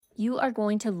You are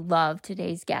going to love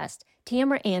today's guest.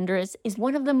 Tamra Andress is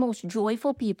one of the most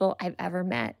joyful people I've ever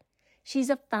met. She's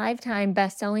a 5-time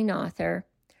best-selling author.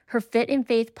 Her Fit and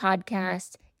Faith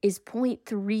podcast is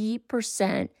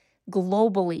 0.3%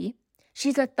 globally.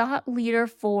 She's a thought leader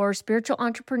for spiritual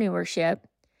entrepreneurship.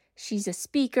 She's a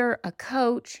speaker, a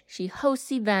coach. She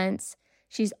hosts events.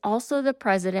 She's also the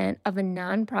president of a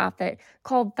nonprofit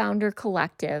called Founder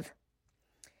Collective.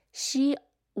 She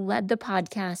led the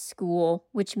podcast school,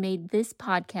 which made this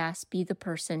podcast Be the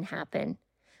Person happen.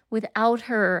 Without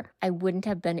her, I wouldn't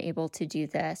have been able to do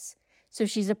this. So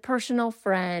she's a personal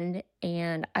friend,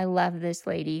 and I love this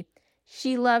lady.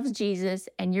 She loves Jesus,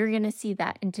 and you're going to see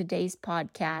that in today's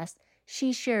podcast.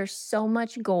 She shares so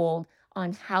much gold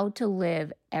on how to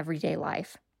live everyday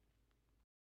life.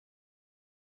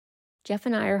 Jeff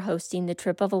and I are hosting the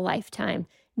trip of a lifetime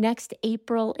next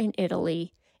April in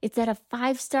Italy. It's at a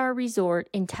 5-star resort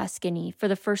in Tuscany for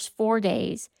the first 4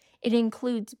 days. It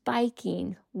includes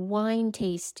biking, wine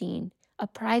tasting, a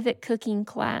private cooking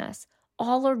class,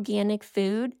 all organic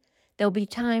food. There'll be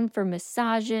time for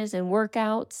massages and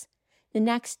workouts. The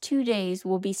next 2 days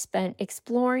will be spent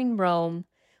exploring Rome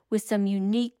with some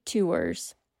unique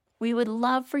tours. We would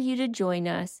love for you to join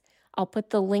us. I'll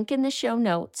put the link in the show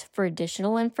notes for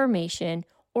additional information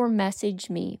or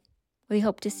message me. We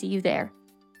hope to see you there.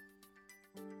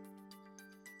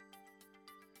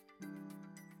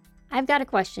 I've got a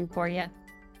question for you.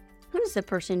 Who's the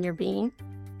person you're being?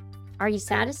 Are you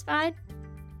satisfied?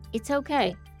 It's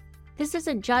okay. This is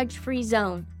a judge-free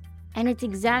zone, and it's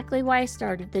exactly why I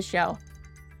started the show.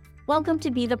 Welcome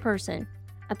to Be the Person,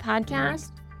 a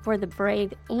podcast for the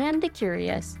brave and the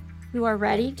curious who are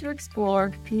ready to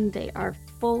explore who they are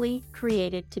fully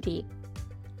created to be.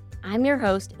 I'm your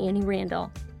host, Annie Randall,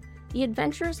 the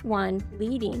adventurous one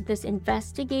leading this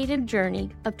investigative journey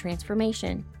of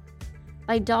transformation.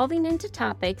 By delving into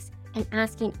topics and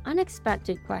asking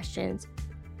unexpected questions,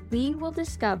 we will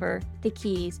discover the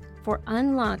keys for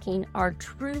unlocking our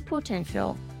true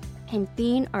potential and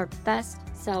being our best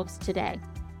selves today.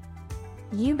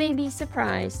 You may be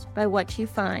surprised by what you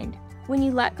find when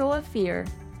you let go of fear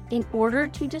in order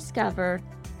to discover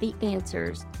the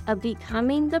answers of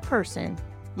becoming the person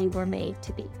you were made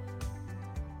to be.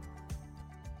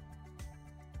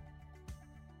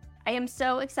 I am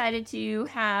so excited to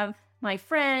have my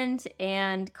friend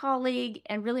and colleague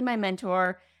and really my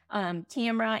mentor,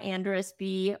 Tamra Andress,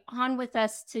 be on with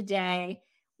us today.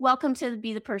 Welcome to the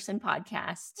Be the Person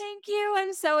podcast. Thank you.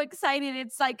 I'm so excited.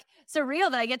 It's like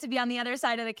surreal that I get to be on the other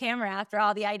side of the camera after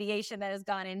all the ideation that has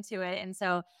gone into it. And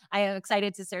so I am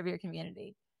excited to serve your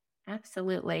community.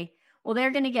 Absolutely. Well,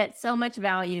 they're going to get so much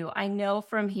value, I know,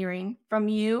 from hearing from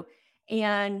you.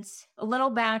 And a little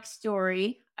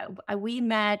backstory. We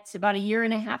met about 1.5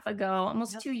 years ago,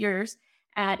 almost 2 years,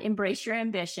 at Embrace Your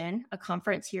Ambition, a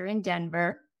conference here in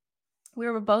Denver. We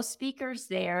were both speakers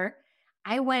there.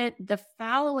 I went the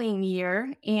following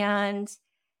year, and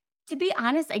to be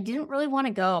honest, I didn't really want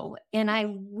to go. And I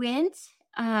went,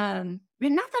 not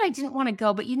that I didn't want to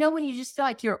go, but you know when you just feel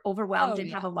like you're overwhelmed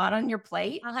and have a lot on your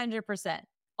plate? 100%.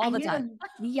 All the time.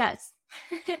 Yes.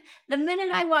 The minute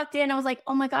I walked in, I was like,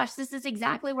 oh my gosh, this is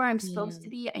exactly where I'm supposed to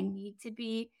be. I need to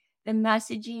be. The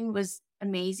messaging was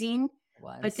amazing.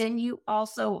 But then you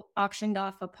also auctioned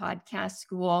off a podcast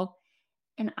school.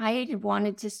 And I had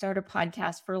wanted to start a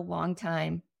podcast for a long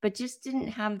time, but just didn't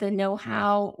have the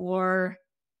know-how or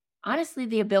honestly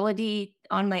the ability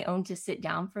on my own to sit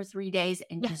down for 3 days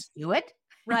and just do it.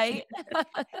 Right.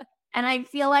 And I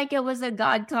feel like it was a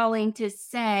God calling to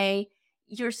say,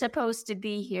 you're supposed to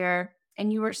be here.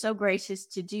 And you were so gracious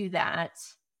to do that.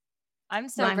 I'm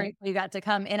so grateful you got to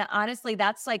come. And honestly,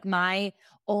 that's like my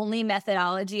only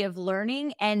methodology of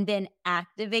learning and then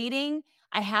activating.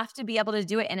 I have to be able to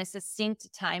do it in a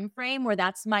succinct time frame where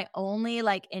that's my only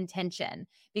like intention.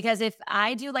 Because if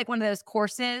I do like one of those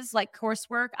courses, like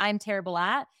coursework, I'm terrible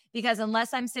at, because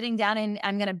unless I'm sitting down and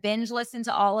I'm going to binge listen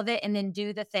to all of it and then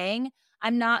do the thing,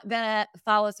 I'm not going to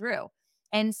follow through.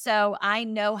 And so I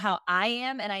know how I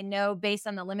am, and I know based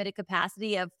on the limited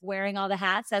capacity of wearing all the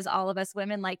hats, as all of us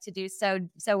women like to do so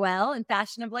well and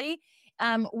fashionably,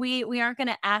 we aren't going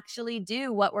to actually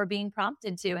do what we're being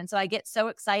prompted to. And so I get so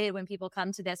excited when people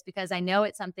come to this because I know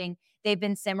it's something they've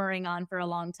been simmering on for a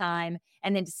long time.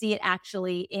 And then to see it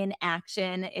actually in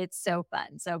action, it's so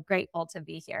fun. So grateful to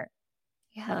be here.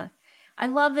 Yeah. I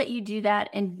love that you do that.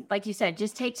 And like you said,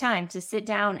 just take time to sit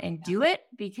down and do it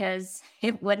because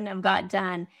it wouldn't have got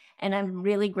done. And I'm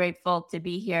really grateful to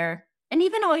be here. And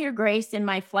even all your grace, and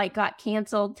my flight got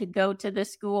canceled to go to the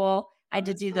school. I had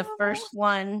to do the first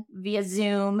one via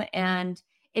Zoom, and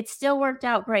it still worked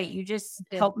out great. You just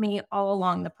helped me all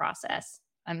along the process.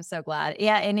 I'm so glad.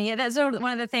 Yeah, and that's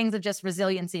one of the things of just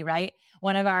resiliency, right?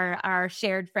 One of our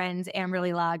shared friends,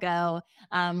 Amberly Lago,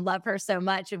 love her so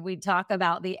much, and we talk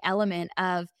about the element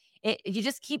of it. You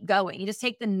just keep going. You just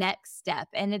take the next step,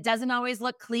 and it doesn't always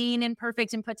look clean and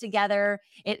perfect and put together.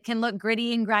 It can look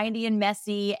gritty and grindy and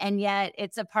messy, and yet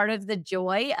it's a part of the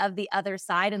joy of the other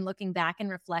side and looking back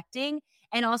and reflecting,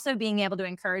 and also being able to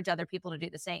encourage other people to do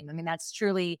the same. I mean, that's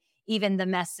truly even the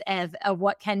mess of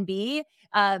what can be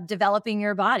developing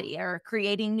your body or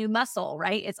creating new muscle,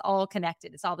 right? It's all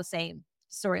connected. It's all the same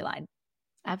storyline.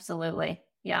 Absolutely.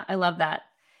 Yeah, I love that.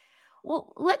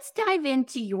 Well, let's dive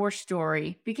into your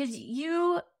story because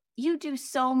you do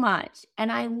so much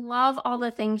and I love all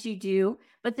the things you do,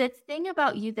 but the thing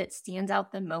about you that stands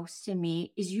out the most to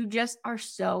me is you just are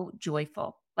so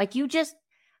joyful. Like you just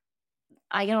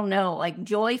I don't know, like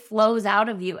joy flows out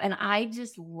of you and I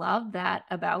just love that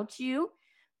about you.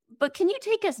 But can you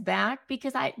take us back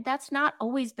because I that's not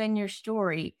always been your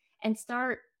story and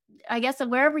start I guess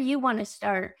wherever you want to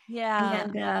start Yeah.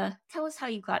 and tell us how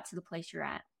you got to the place you're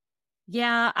at.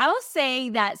 Yeah, I will say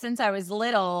that since I was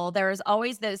little, there's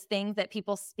always those things that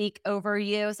people speak over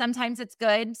you. Sometimes it's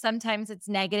good, sometimes it's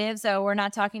negative. So we're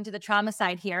not talking to the trauma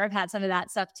side here. I've had some of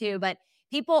that stuff too, but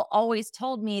people always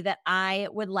told me that I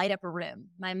would light up a room.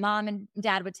 My mom and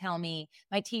dad would tell me,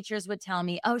 my teachers would tell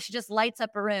me, "Oh, she just lights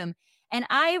up a room." And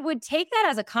I would take that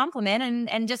as a compliment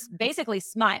and just basically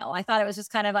smile. I thought it was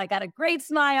just kind of like got a great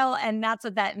smile and that's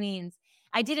what that means.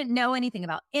 I didn't know anything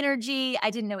about energy. I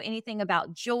didn't know anything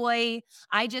about joy.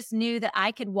 I just knew that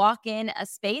I could walk in a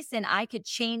space and I could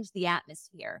change the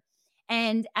atmosphere.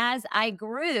 And as I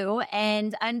grew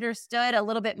and understood a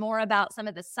little bit more about some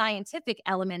of the scientific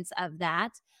elements of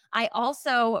that, I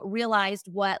also realized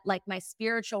what like my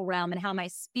spiritual realm and how my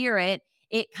spirit,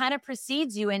 it kind of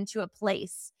precedes you into a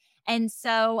place. And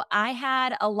so I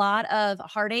had a lot of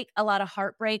heartache, a lot of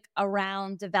heartbreak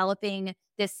around developing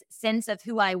this sense of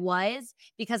who I was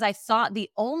because I thought the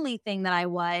only thing that I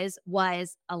was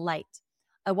a light.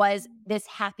 I was this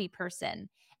happy person.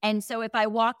 And so if I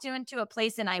walked into a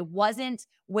place and I wasn't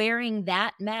wearing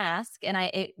that mask and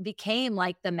it became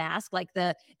like the mask, like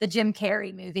the Jim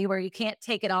Carrey movie where you can't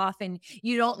take it off and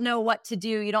you don't know what to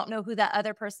do, you don't know who that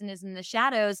other person is in the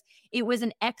shadows. It was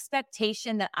an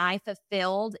expectation that I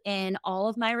fulfilled in all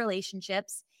of my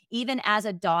relationships. Even as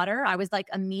a daughter, I was like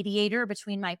a mediator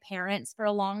between my parents for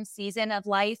a long season of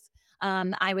life.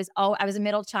 I was a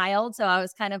middle child, so I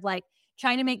was kind of like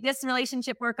trying to make this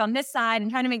relationship work on this side and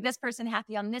trying to make this person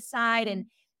happy on this side. And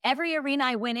every arena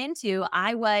I went into,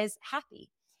 I was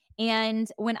happy. And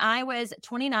when I was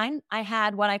 29, I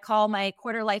had what I call my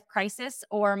quarter life crisis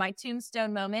or my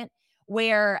tombstone moment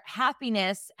where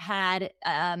happiness had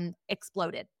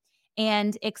exploded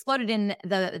and exploded in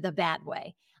the bad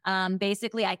way.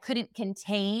 Basically, I couldn't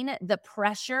contain the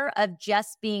pressure of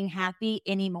just being happy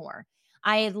anymore.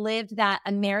 I had lived that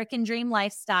American dream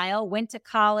lifestyle, went to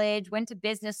college, went to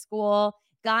business school,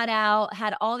 got out,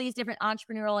 had all these different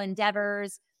entrepreneurial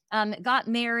endeavors, got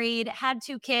married, had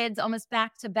two kids almost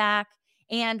back to back,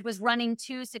 and was running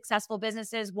two successful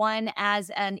businesses, one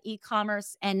as an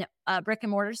e-commerce and brick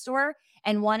and mortar store,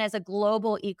 and one as a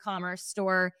global e-commerce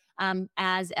store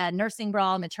as a nursing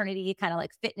bra, maternity, kind of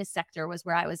like fitness sector was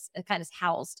where I was kind of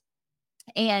housed.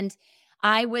 And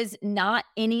I was not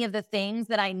any of the things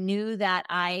that I knew that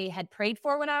I had prayed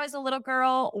for when I was a little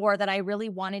girl or that I really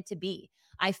wanted to be.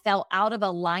 I felt out of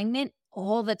alignment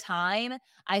all the time.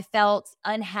 I felt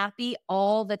unhappy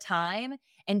all the time.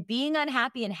 And being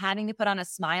unhappy and having to put on a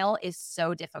smile is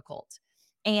so difficult.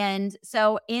 And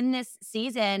so in this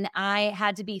season, I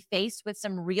had to be faced with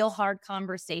some real hard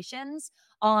conversations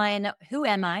on who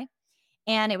am I?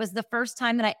 And it was the first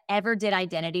time that I ever did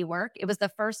identity work. It was the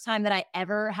first time that I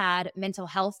ever had mental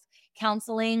health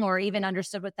counseling or even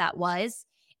understood what that was.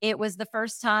 It was the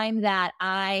first time that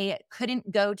I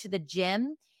couldn't go to the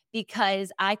gym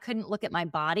because I couldn't look at my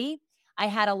body. I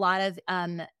had a lot of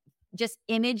just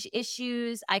image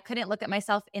issues. I couldn't look at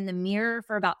myself in the mirror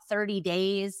for about 30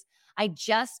 days. I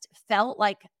just felt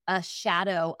like a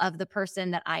shadow of the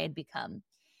person that I had become.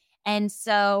 And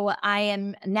so I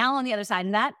am now on the other side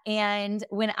of that. And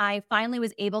when I finally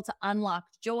was able to unlock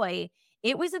joy,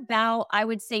 it was about, I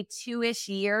would say, 2-ish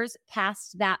years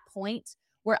past that point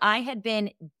where I had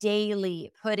been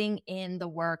daily putting in the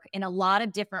work in a lot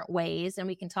of different ways. And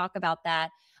we can talk about that.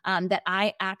 That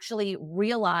I actually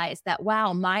realized that,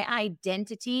 wow, my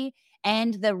identity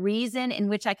And the reason in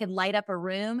which I could light up a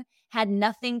room had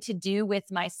nothing to do with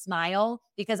my smile,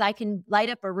 because I can light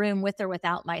up a room with or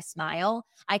without my smile.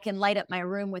 I can light up my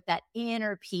room with that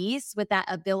inner peace, with that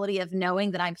ability of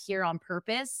knowing that I'm here on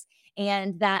purpose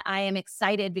and that I am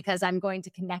excited because I'm going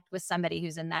to connect with somebody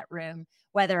who's in that room,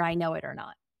 whether I know it or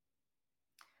not.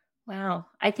 Wow.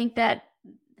 I think that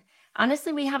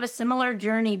honestly, we have a similar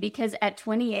journey because at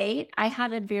 28, I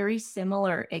had a very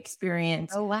similar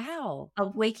experience Oh, wow.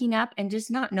 of waking up and just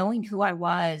not knowing who I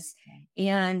was,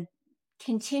 and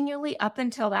continually up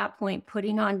until that point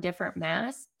putting on different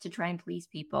masks to try and please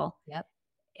people, Yep.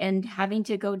 and having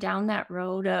to go down that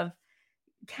road of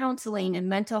counseling and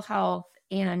mental health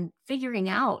and figuring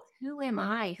out who am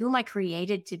I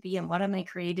created to be and what am I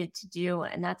created to do,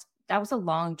 and that was a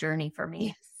long journey for me.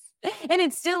 Yes. And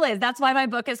it still is. That's why my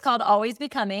book is called Always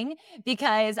Becoming,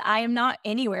 because I am not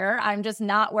anywhere. I'm just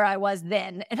not where I was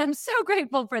then. And I'm so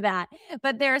grateful for that.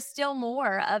 But there's still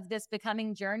more of this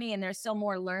becoming journey, and there's still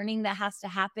more learning that has to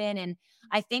happen. And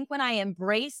I think when I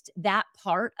embraced that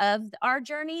part of our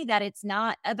journey, that it's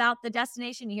not about the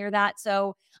destination, you hear that.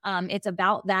 So it's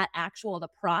about that the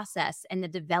process and the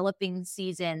developing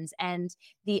seasons and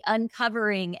the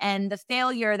uncovering and the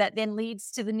failure that then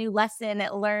leads to the new lesson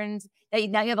that learns that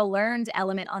now you have a learned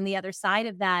element on the other side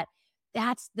of that.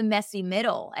 That's the messy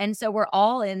middle. And so we're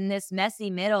all in this messy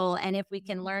middle. And if we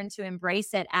can learn to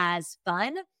embrace it as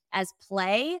fun, as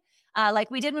play,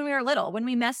 like we did when we were little, when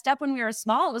we messed up when we were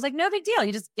small, it was like no big deal.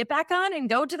 You just get back on and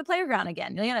go to the playground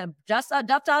again. You know, just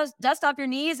dust off your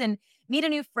knees and meet a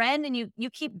new friend, and you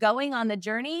keep going on the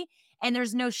journey. And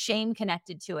there's no shame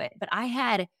connected to it. But I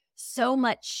had so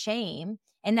much shame,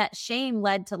 and that shame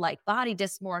led to like body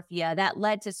dysmorphia, that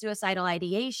led to suicidal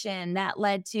ideation, that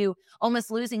led to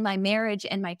almost losing my marriage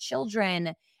and my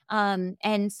children.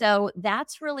 And so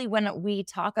that's really when we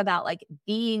talk about like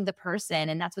being the person.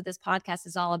 And that's what this podcast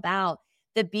is all about.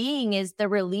 The being is the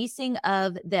releasing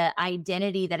of the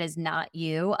identity that is not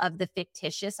you, of the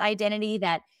fictitious identity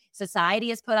that society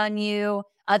has put on you,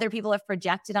 other people have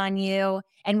projected on you,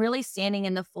 and really standing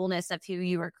in the fullness of who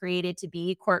you were created to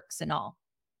be, quirks and all.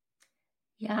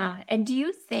 Yeah. And do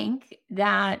you think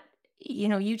that,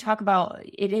 you talk about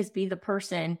it is be the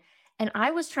person, and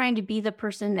I was trying to be the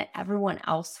person that everyone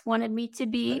else wanted me to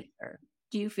For be. sure.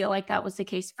 Do you feel like that was the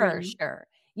case for For you? sure.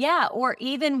 Yeah, or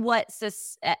even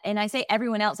and I say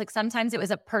everyone else, like sometimes it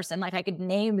was a person, like I could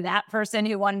name that person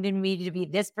who wanted me to be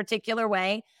this particular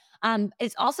way.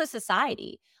 It's also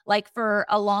society. Like for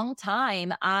a long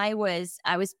time, I was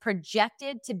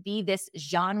projected to be this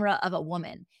genre of a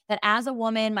woman. That as a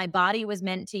woman, my body was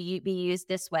meant to be used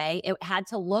this way. It had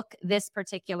to look this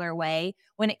particular way.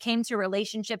 When it came to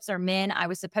relationships or men, I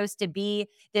was supposed to be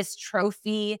this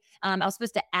trophy. I was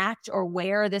supposed to act or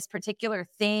wear this particular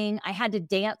thing. I had to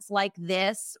dance like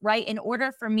this, right? In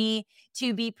order for me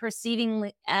to be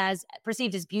perceived as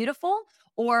beautiful,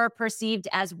 or perceived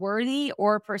as worthy,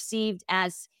 or perceived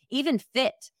as even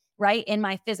fit, right? In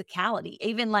my physicality,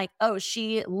 even like, oh,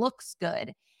 she looks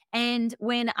good. And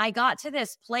when I got to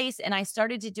this place and I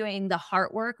started to doing the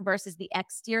heart work versus the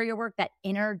exterior work, that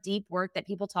inner deep work that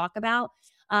people talk about,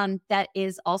 that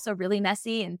is also really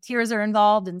messy, and tears are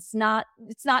involved, and snot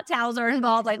towels are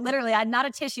involved. Like literally, I'm not a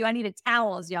tissue. I needed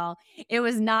towels, y'all. It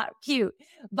was not cute.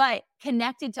 But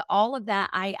connected to all of that,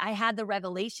 I had the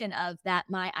revelation of that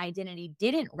my identity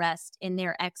didn't rest in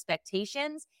their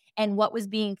expectations, and what was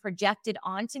being projected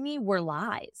onto me were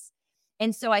lies.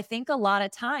 And so I think a lot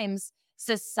of times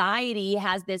society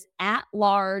has this at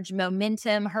large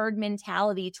momentum herd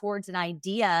mentality towards an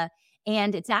idea.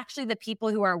 And it's actually the people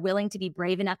who are willing to be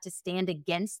brave enough to stand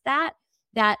against that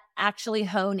actually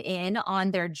hone in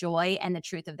on their joy and the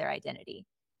truth of their identity.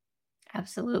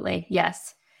 Absolutely.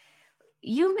 Yes.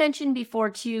 You mentioned before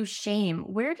too shame.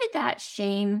 Where did that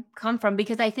shame come from?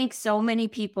 Because I think so many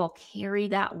people carry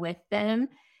that with them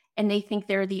and they think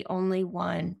they're the only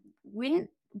one.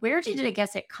 Where did I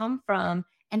guess it come from?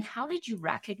 And how did you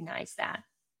recognize that?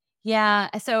 Yeah.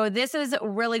 So this is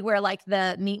really where like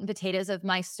the meat and potatoes of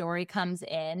my story comes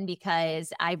in,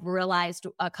 because I've realized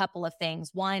a couple of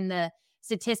things. One, the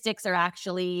statistics are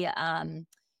actually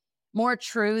more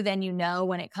true than you know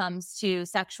when it comes to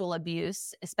sexual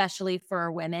abuse, especially for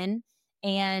women.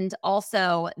 And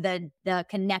also the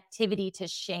connectivity to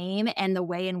shame and the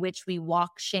way in which we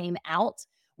walk shame out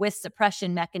with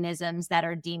suppression mechanisms that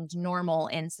are deemed normal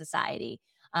in society.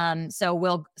 So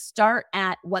we'll start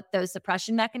at what those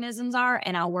suppression mechanisms are,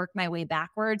 and I'll work my way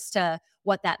backwards to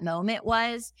what that moment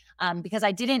was, because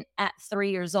I didn't at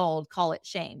 3 years old call it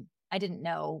shame. I didn't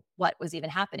know what was even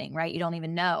happening, right? You don't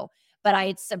even know. but I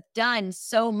had done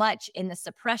so much in the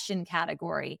suppression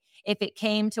category. If it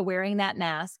came to wearing that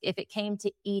mask, if it came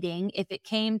to eating, if it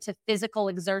came to physical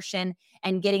exertion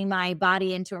and getting my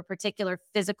body into a particular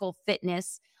physical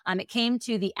fitness, it came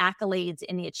to the accolades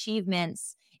and the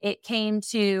achievements. It came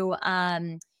to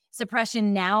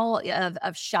suppression now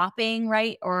of shopping,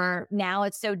 right? Or now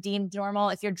it's so deemed normal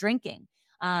if you're drinking,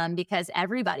 because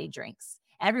everybody drinks.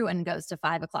 Everyone goes to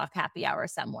 5 o'clock happy hour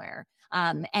somewhere.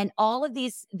 And all of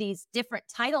these different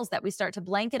titles that we start to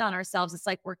blanket on ourselves, it's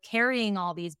like we're carrying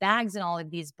all these bags and all of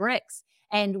these bricks,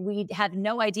 and we have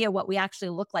no idea what we actually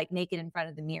look like naked in front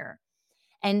of the mirror.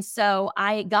 And so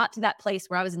I got to that place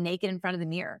where I was naked in front of the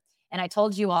mirror. And I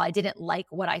told you all I didn't like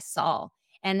what I saw.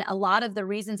 And a lot of the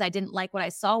reasons I didn't like what I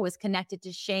saw was connected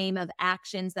to shame of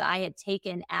actions that I had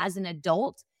taken as an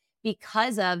adult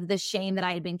because of the shame that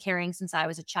I had been carrying since I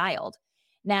was a child.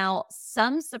 Now,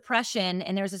 some suppression,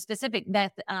 and there's a specific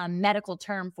medical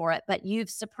term for it, but you've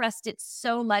suppressed it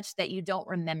so much that you don't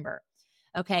remember.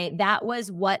 Okay, that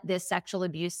was what this sexual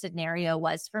abuse scenario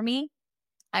was for me.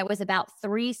 I was about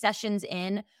 3 sessions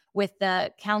in with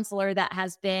the counselor that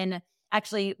has been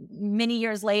actually many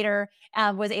years later,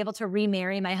 was able to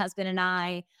remarry my husband and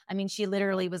I. I mean, she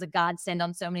literally was a godsend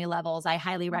on so many levels. I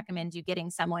highly recommend you getting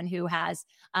someone who has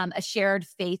a shared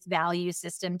faith value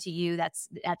system to you. That's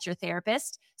your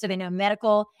therapist. So they know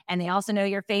medical and they also know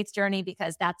your faith journey,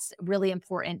 because that's really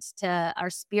important to our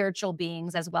spiritual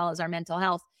beings as well as our mental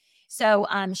health. So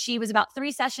she was about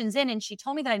 3 sessions in and she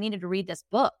told me that I needed to read this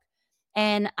book.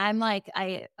 And I'm like,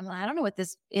 I don't know what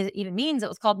this even means. It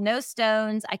was called No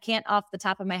Stones. I can't off the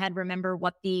top of my head remember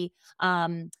what the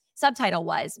subtitle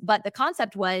was, but the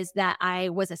concept was that I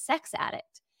was a sex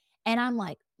addict. And I'm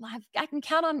like, well, I can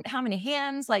count on how many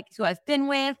hands, like who I've been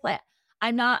with. Like,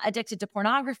 I'm not addicted to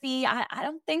pornography. I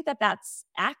don't think that that's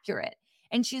accurate.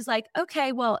 And she's like,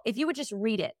 okay, well, if you would just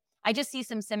read it, I just see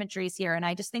some symmetries here. And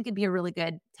I just think it'd be a really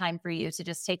good time for you to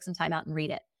just take some time out and read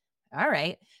it. All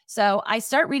right. So I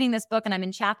start reading this book and I'm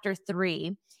in chapter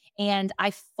 3 and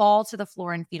I fall to the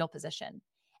floor in fetal position.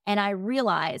 And I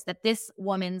realize that this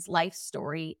woman's life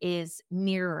story is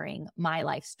mirroring my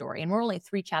life story. And we're only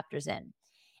 3 chapters in.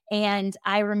 And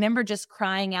I remember just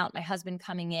crying out, my husband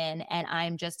coming in, and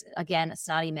I'm just, again, a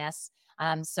snotty mess.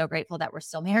 I'm so grateful that we're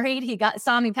still married. He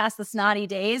saw me past the snotty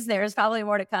days. There's probably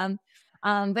more to come.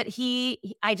 But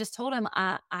I just told him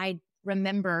I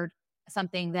remembered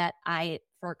something that I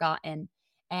forgotten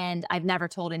and I've never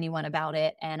told anyone about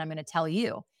it. And I'm going to tell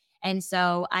you. And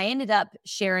so I ended up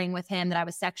sharing with him that I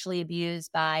was sexually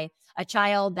abused by a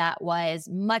child that was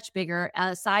much bigger,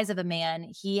 size of a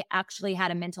man. He actually had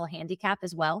a mental handicap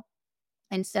as well.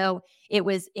 And so it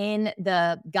was in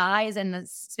the guise and the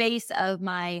space of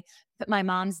my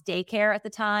mom's daycare at the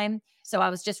time. So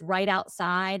I was just right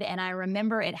outside. And I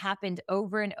remember it happened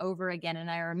over and over again.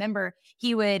 And I remember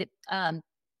he would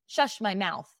shush my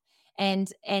mouth.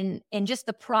 And just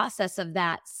the process of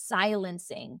that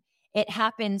silencing, it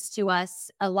happens to us.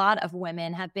 A lot of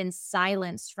women have been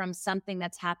silenced from something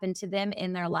that's happened to them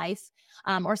in their life,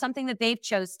 or something that they've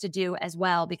chose to do as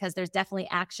well, because there's definitely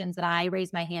actions that I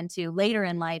raised my hand to later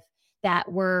in life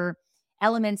that were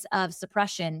elements of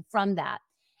suppression from that.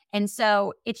 And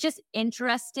so it's just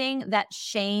interesting that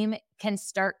shame can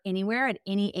start anywhere at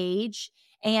any age.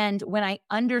 And when I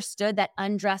understood that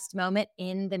undressed moment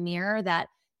in the mirror, that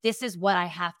this is what I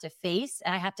have to face,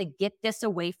 and I have to get this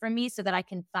away from me so that I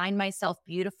can find myself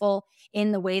beautiful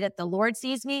in the way that the Lord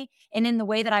sees me and in the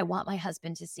way that I want my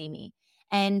husband to see me.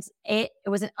 And it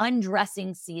was an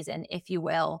undressing season, if you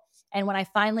will. And when I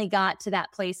finally got to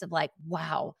that place of like,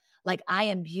 wow, like I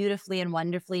am beautifully and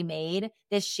wonderfully made,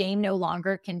 this shame no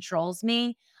longer controls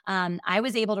me. I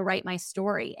was able to write my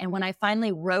story. And when I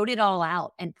finally wrote it all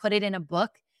out and put it in a book,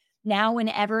 now,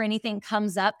 whenever anything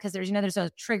comes up, because there's those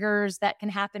triggers that can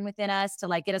happen within us to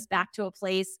like get us back to a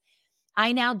place,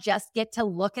 I now just get to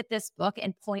look at this book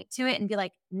and point to it and be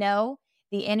like, no,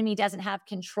 the enemy doesn't have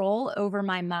control over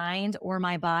my mind or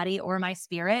my body or my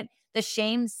spirit. The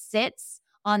shame sits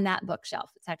on that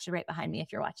bookshelf. It's actually right behind me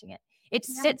if you're watching it. It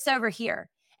sits over here.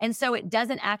 And so it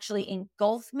doesn't actually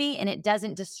engulf me, and it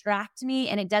doesn't distract me,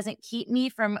 and it doesn't keep me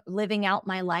from living out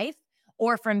my life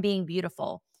or from being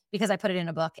beautiful, because I put it in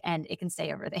a book and it can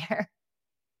stay over there.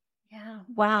 Yeah.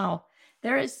 Wow.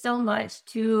 There is so much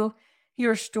to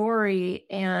your story,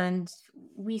 and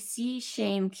we see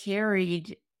shame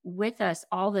carried with us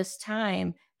all this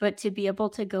time, but to be able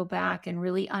to go back and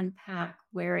really unpack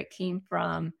where it came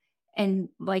from. And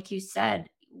like you said,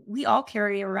 we all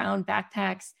carry around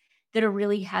backpacks that are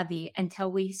really heavy until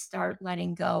we start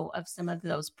letting go of some of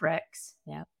those bricks.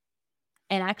 Yeah.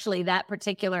 And actually, that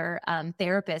particular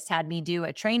therapist had me do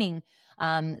a training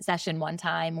session one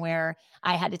time where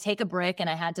I had to take a brick and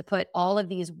I had to put all of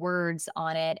these words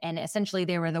on it. And essentially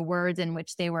they were the words in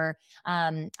which they were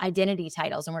identity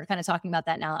titles. And we're kind of talking about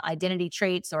that now, identity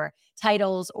traits or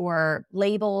titles or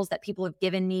labels that people have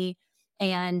given me.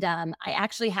 And I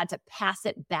actually had to pass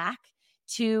it back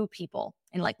to people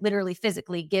and like literally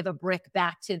physically give a brick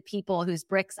back to people whose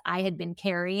bricks I had been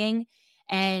carrying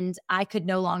and I could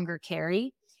no longer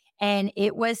carry. And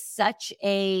it was such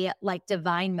a like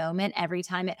divine moment every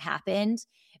time it happened,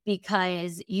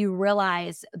 because you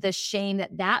realize the shame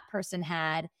that that person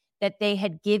had, that they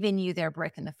had given you their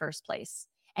brick in the first place,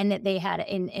 and that they had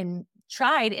in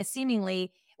tried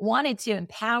seemingly wanted to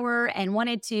empower and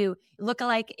wanted to look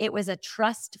like it was a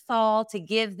trust fall to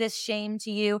give this shame to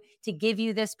you, to give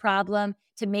you this problem,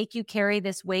 to make you carry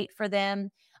this weight for them.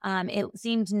 It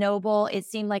seemed noble. It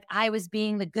seemed like I was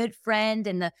being the good friend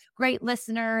and the great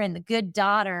listener and the good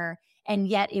daughter. And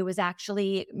yet it was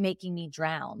actually making me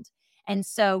drown. And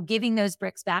so giving those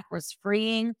bricks back was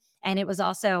freeing. And it was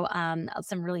also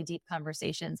some really deep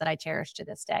conversations that I cherish to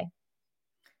this day.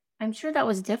 I'm sure that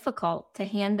was difficult to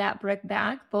hand that brick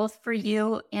back, both for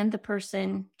you and the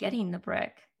person getting the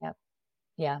brick. Yep.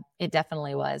 Yeah, it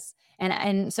definitely was.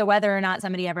 And so whether or not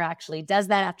somebody ever actually does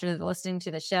that after listening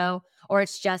to the show, or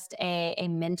it's just a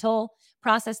mental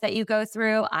process that you go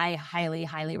through, I highly,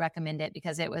 highly recommend it,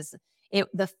 because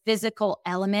the physical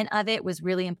element of it was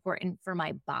really important for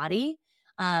my body.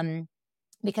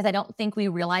 Because I don't think we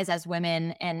realize as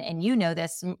women, and you know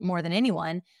this more than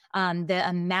anyone, the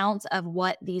amount of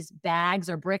what these bags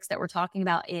or bricks that we're talking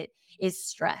about, it is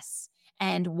stress,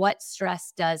 and what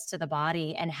stress does to the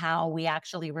body and how we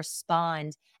actually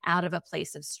respond out of a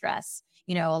place of stress.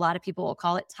 You know, a lot of people will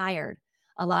call it tired.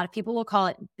 A lot of people will call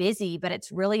it busy, but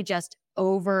it's really just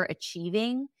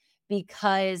overachieving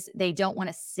because they don't want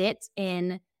to sit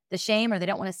in the shame, or they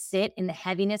don't want to sit in the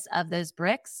heaviness of those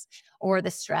bricks or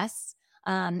the stress.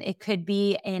 It could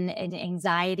be in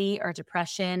anxiety or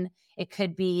depression. It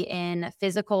could be in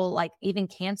physical, like even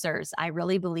cancers, I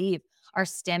really believe are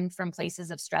stemmed from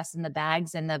places of stress in the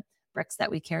bags and the bricks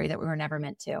that we carry that we were never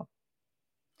meant to.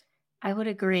 I would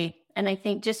agree. And I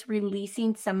think just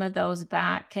releasing some of those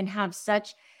back can have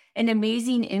such an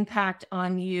amazing impact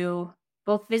on you,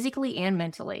 both physically and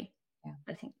mentally. Yeah.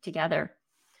 I think together.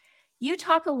 You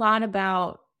talk a lot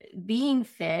about being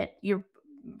fit. Your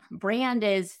brand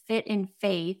is Fit in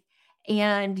Faith,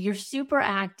 and you're super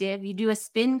active. You do a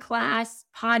spin class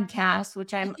podcast,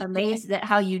 which I'm amazed at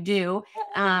how you do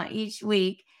each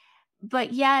week.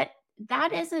 But yet,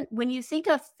 that isn't, when you think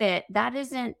of fit,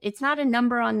 it's not a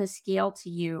number on the scale to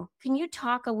you. Can you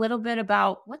talk a little bit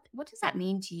about what does that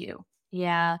mean to you?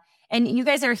 Yeah. And you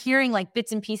guys are hearing like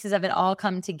bits and pieces of it all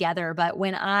come together. But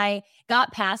when I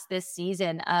got past this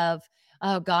season of,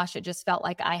 oh gosh, it just felt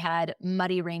like I had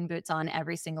muddy rain boots on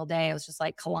every single day. I was just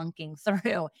like clunking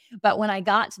through. But when I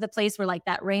got to the place where like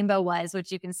that rainbow was,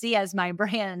 which you can see as my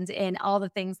brand in all the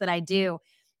things that I do,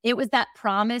 it was that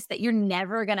promise that you're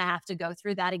never going to have to go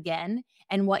through that again.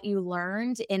 And what you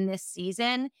learned in this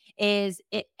season is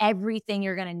everything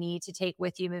you're going to need to take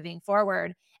with you moving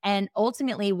forward. And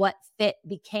ultimately what fit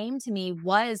became to me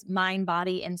was mind,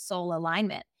 body, and soul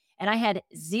alignment. And I had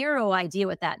zero idea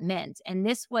what that meant. And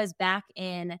this was back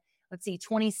in,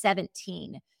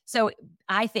 2017. So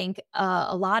I think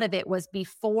a lot of it was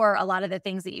before a lot of the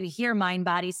things that you hear: mind,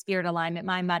 body, spirit alignment,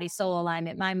 mind, body, soul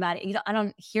alignment, mind, body. I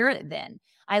don't hear it then.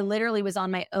 I literally was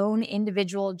on my own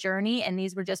individual journey, and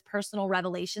these were just personal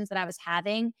revelations that I was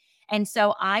having. And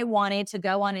so I wanted to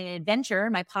go on an adventure.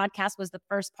 My podcast was the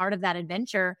first part of that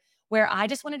adventure, where I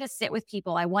just wanted to sit with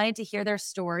people. I wanted to hear their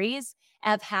stories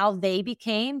of how they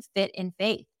became fit in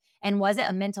faith. And was it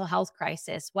a mental health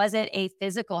crisis? Was it a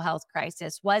physical health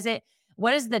crisis? What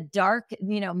is the dark,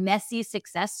 messy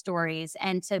success stories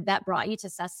and that brought you to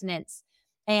sustenance?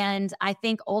 And I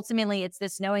think ultimately it's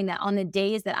this knowing that on the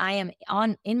days that I am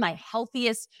in my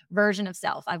healthiest version of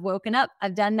self, I've woken up,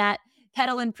 I've done that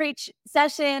pedal and preach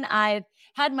session, I've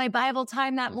had my Bible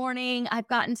time that morning, I've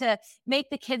gotten to make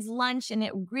the kids lunch and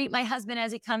greet my husband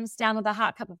as he comes down with a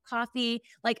hot cup of coffee.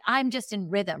 Like I'm just in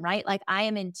rhythm, right? Like I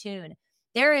am in tune.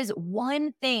 There is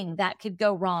one thing that could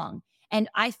go wrong. And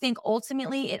I think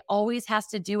ultimately it always has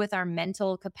to do with our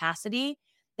mental capacity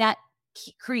that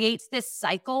creates this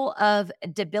cycle of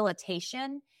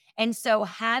debilitation. And so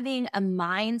having a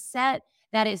mindset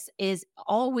that is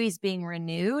always being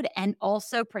renewed and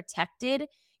also protected.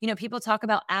 People talk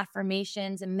about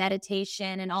affirmations and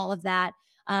meditation and all of that.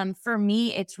 For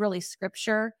me, it's really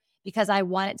scripture, because I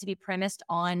want it to be premised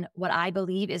on what I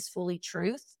believe is fully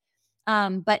truth.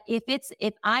 But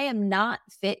if I am not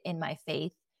fit in my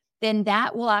faith, then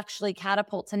that will actually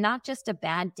catapult to not just a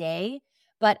bad day,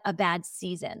 but a bad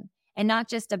season. And not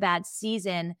just a bad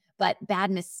season, but bad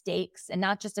mistakes. And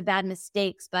not just a bad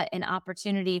mistakes, but an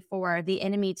opportunity for the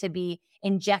enemy to be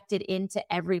injected into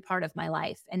every part of my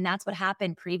life. And that's what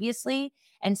happened previously.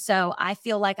 And so I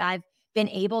feel like I've been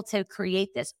able to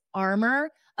create this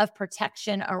armor of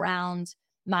protection around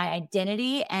my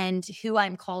identity and who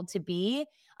I'm called to be.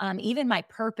 Even my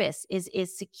purpose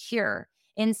is secure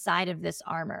inside of this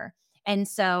armor. And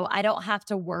so I don't have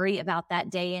to worry about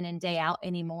that day in and day out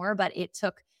anymore, but it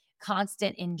took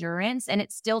constant endurance, and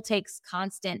it still takes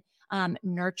constant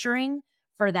nurturing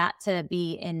for that to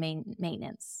be in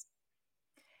maintenance.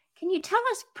 Can you tell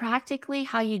us practically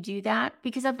how you do that?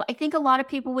 Because I think a lot of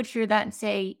people would hear that and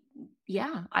say,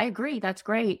 yeah, I agree. That's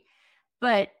great.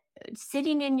 But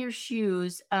sitting in your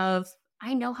shoes of,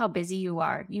 I know how busy you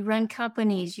are. You run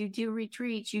companies, you do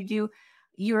retreats,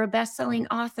 you're a best-selling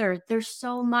author. There's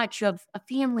so much of a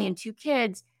family and 2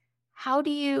 kids. How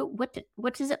do you,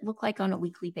 what does it look like on a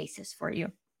weekly basis for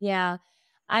you? Yeah.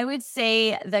 I would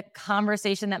say the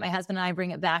conversation that my husband and I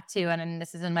bring it back to, and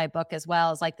this is in my book as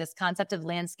well, is like this concept of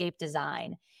landscape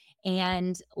design.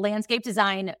 And landscape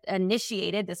design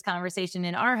initiated this conversation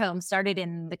in our home, started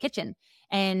in the kitchen.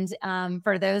 And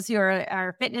for those who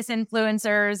are fitness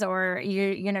influencers, or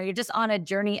you're just on a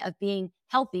journey of being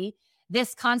healthy,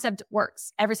 this concept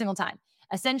works every single time.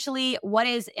 Essentially, what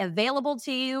is available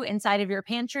to you inside of your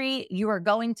pantry, you are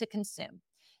going to consume.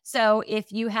 So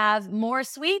if you have more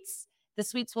sweets, the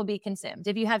sweets will be consumed.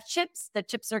 If you have chips, the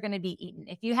chips are going to be eaten.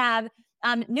 If you have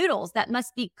noodles that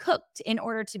must be cooked in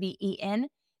order to be eaten,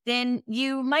 then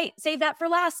you might save that for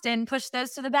last and push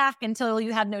those to the back until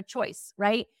you have no choice,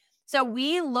 right? So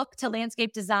we look to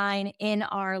landscape design in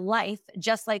our life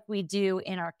just like we do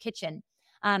in our kitchen.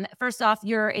 First off,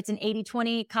 it's an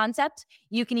 80-20 concept.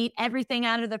 You can eat everything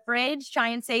out of the fridge, try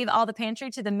and save all the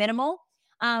pantry to the minimal.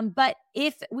 But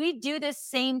if we do this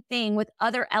same thing with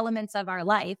other elements of our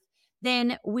life,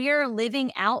 then we're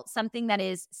living out something that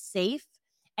is safe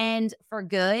and for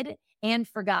good and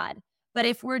for God. But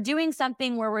if we're doing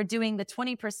something where we're doing the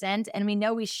 20% and we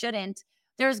know we shouldn't,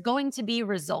 there's going to be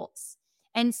results.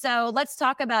 And so let's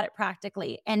talk about it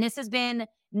practically. And this has been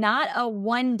not a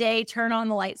one-day turn on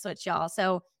the light switch, y'all.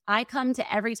 So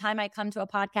every time I come to a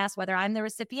podcast, whether I'm the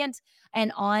recipient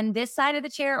and on this side of the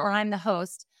chair or I'm the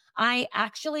host, I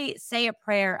actually say a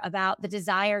prayer about the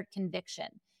desired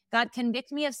conviction. God,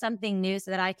 convict me of something new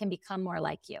so that I can become more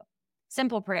like you.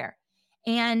 Simple prayer.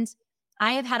 And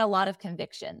I have had a lot of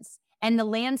convictions. And the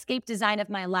landscape design of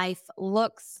my life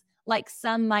looks like,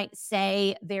 some might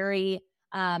say, very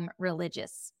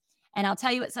religious. And I'll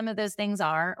tell you what some of those things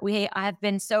are. I have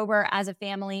been sober as a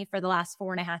family for the last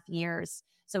 4.5 years.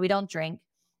 So we don't drink.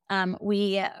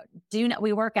 We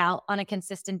work out on a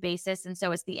consistent basis. And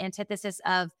so it's the antithesis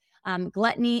of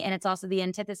gluttony, and it's also the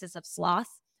antithesis of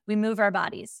sloth. We move our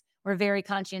bodies. We're very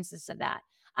conscientious of that.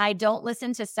 I don't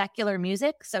listen to secular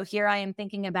music. So here I am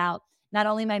thinking about not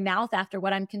only my mouth after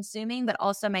what I'm consuming, but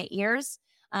also my ears.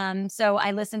 So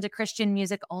I listen to Christian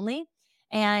music only.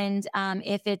 And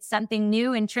if it's something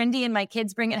new and trendy and my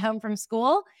kids bring it home from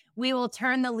school, we will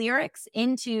turn the lyrics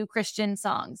into Christian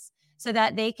songs so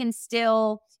that they can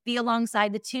still be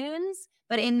alongside the tunes,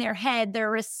 but in their head,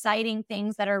 they're reciting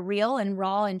things that are real and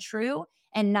raw and true,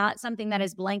 and not something that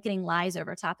is blanketing lies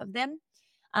over top of them.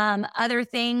 Other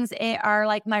things are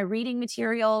like my reading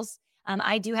materials.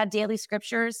 I do have daily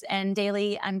scriptures and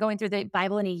I'm going through the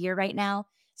Bible in a year right now.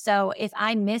 So if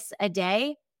I miss a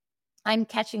day, I'm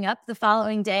catching up the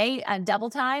following day, double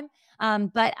time.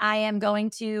 But I am going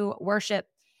to worship,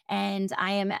 and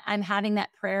I'm having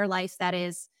that prayer life that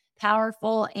is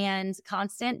powerful and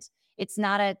constant. It's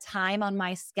not a time on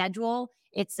my schedule.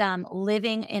 It's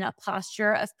living in a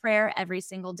posture of prayer every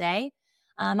single day.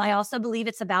 I also believe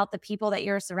it's about the people that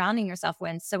you're surrounding yourself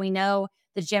with. So we know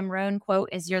the Jim Rohn quote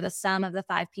is, "You're the sum of the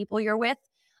 5 people you're with."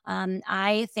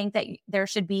 I think that there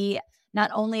should be not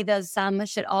only the sum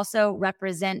should also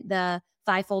represent the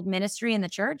fivefold ministry in the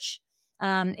church.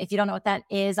 If you don't know what that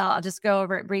is, I'll just go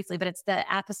over it briefly, but it's the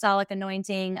apostolic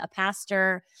anointing, a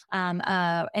pastor,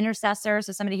 intercessor,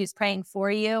 so somebody who's praying for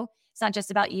you. It's not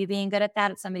just about you being good at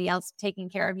that. It's somebody else taking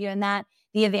care of you in that.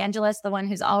 The evangelist, the one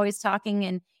who's always talking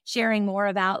and sharing more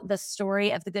about the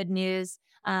story of the good news,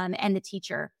 and the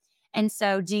teacher. And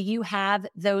so do you have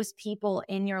those people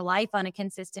in your life on a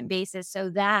consistent basis so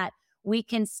that we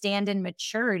can stand in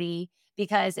maturity?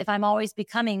 Because if I'm always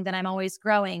becoming, then I'm always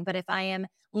growing. But if I am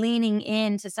leaning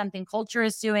into something culture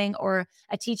is doing, or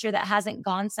a teacher that hasn't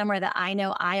gone somewhere that I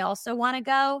know I also want to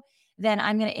go, then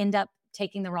I'm going to end up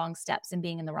taking the wrong steps and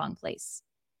being in the wrong place.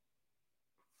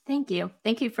 Thank you.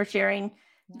 Thank you for sharing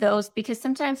those, because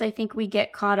sometimes I think we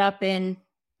get caught up in,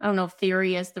 I don't know if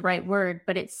theory is the right word,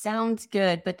 but it sounds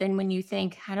good. But then when you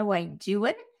think, how do I do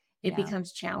it? It Yeah.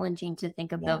 becomes challenging to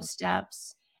think of Yeah. those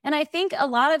steps. And I think a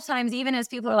lot of times, even as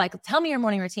people are like, tell me your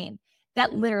morning routine,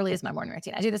 that literally is my morning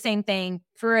routine. I do the same thing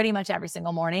pretty much every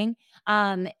single morning.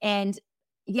 And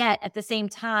yet at the same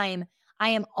time, I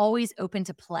am always open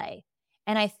to play.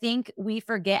 And I think we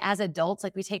forget as adults,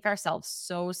 like we take ourselves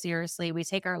so seriously. We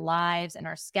take our lives and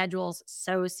our schedules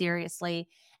so seriously.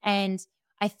 And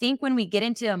I think when we get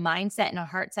into a mindset and a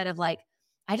heart set of like,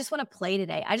 I just want to play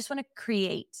today. I just want to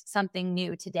create something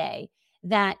new today,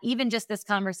 that even just this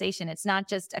conversation, it's not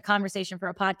just a conversation for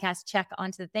a podcast check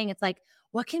onto the thing. It's like,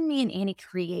 what can me and Annie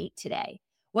create today?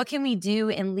 What can we do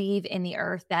and leave in the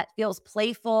earth that feels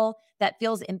playful, that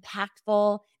feels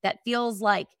impactful, that feels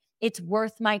like it's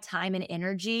worth my time and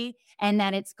energy, and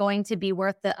that it's going to be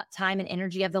worth the time and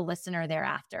energy of the listener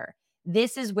thereafter?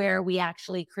 This is where we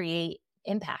actually create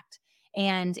impact.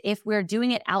 And if we're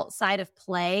doing it outside of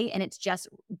play and it's just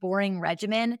boring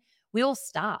regimen, we'll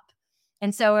stop.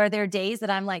 And so are there days that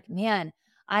I'm like, man,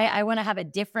 I want to have a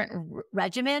different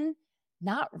regimen?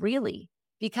 Not really,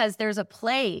 because there's a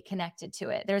play connected to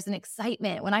it. There's an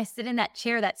excitement. When I sit in that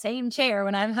chair, that same chair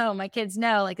when I'm home, my kids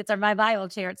know, like, it's my Bible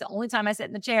chair. It's the only time I sit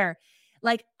in the chair.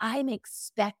 Like, I'm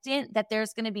expectant that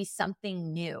there's going to be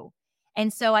something new.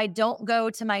 And so I don't go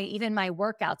to even my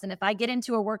workouts. And if I get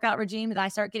into a workout regime that I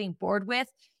start getting bored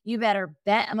with, you better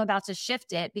bet I'm about to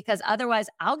shift it, because otherwise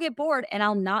I'll get bored and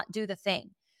I'll not do the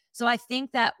thing. So I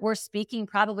think that we're speaking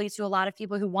probably to a lot of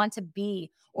people who want to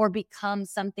be or become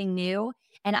something new.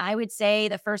 And I would say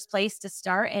the first place to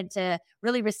start and to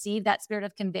really receive that spirit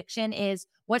of conviction is,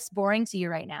 what's boring to you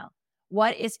right now?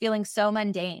 What is feeling so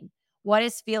mundane? What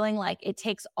is feeling like it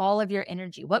takes all of your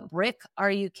energy? What brick are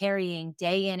you carrying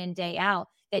day in and day out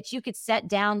that you could set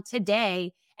down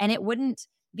today, and it wouldn't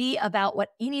be about what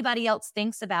anybody else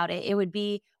thinks about it? It would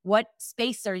be, what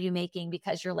space are you making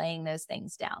because you're laying those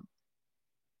things down?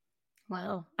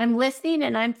 Wow. I'm listening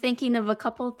and I'm thinking of a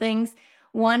couple of things.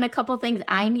 One, a couple of things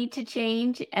I need to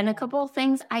change, and a couple of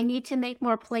things I need to make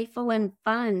more playful and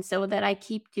fun so that I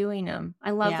keep doing them.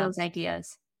 I love Yeah. those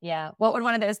ideas. Yeah. What would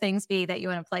one of those things be that you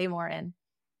want to play more in?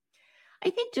 I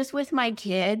think just with my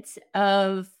kids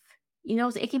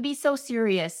it can be so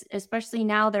serious, especially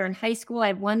now they're in high school. I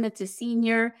have one that's a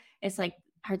senior. It's like,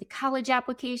 are the college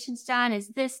applications done? Is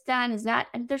this done? Is that?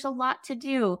 And there's a lot to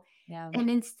do. Yeah. And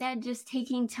instead just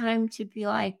taking time to be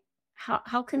like,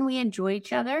 how can we enjoy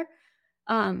each other?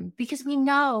 Because we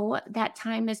know that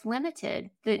time is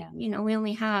limited, that, we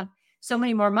only have so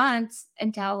many more months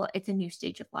until it's a new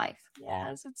stage of life.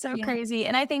 Yes, it's so crazy.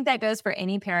 And I think that goes for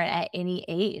any parent at any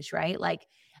age, right? Like,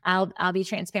 I'll be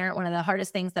transparent. One of the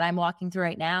hardest things that I'm walking through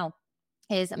right now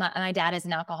is my dad is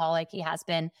an alcoholic. He has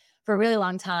been for a really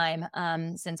long time,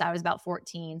 since I was about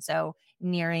 14. So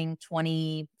nearing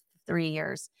 23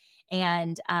 years.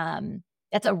 And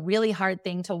that's a really hard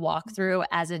thing to walk through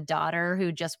as a daughter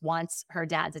who just wants her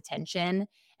dad's attention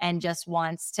and just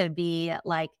wants to be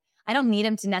like, I don't need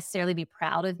him to necessarily be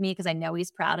proud of me, because I know he's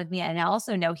proud of me. And I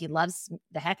also know he loves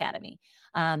the heck out of me.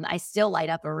 I still light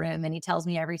up a room, and he tells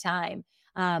me every time.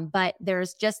 But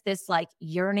there's just this like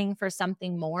yearning for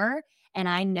something more. And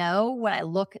I know when I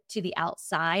look to the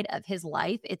outside of his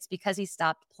life, it's because he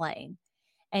stopped playing.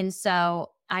 And so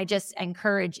I just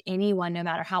encourage anyone, no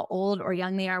matter how old or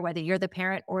young they are, whether you're the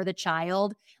parent or the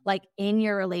child, like, in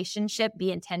your relationship,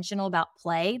 be intentional about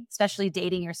play, especially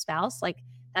dating your spouse. Like,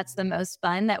 that's the most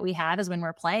fun that we have, is when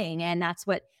we're playing. And that's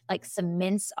what like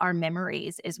cements our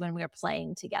memories, is when we're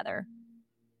playing together.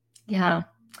 Yeah.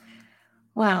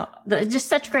 Wow. Just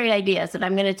such great ideas that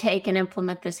I'm going to take and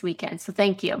implement this weekend. So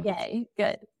thank you. Yay.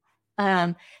 Good.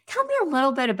 Tell me a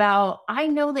little bit about, I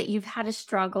know that you've had a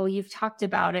struggle. You've talked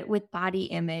about it with body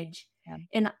image. Yeah.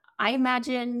 And I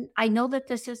know that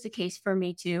this is the case for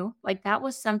me too. Like, that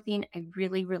was something I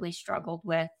really, really struggled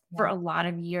with for a lot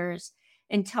of years,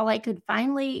 until I could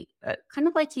finally kind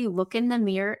of like you look in the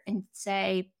mirror and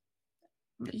say,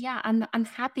 yeah, I'm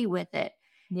happy with it.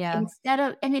 Yeah.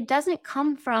 And it doesn't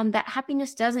come from that.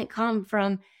 Happiness doesn't come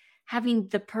from having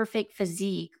the perfect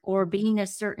physique or being a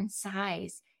certain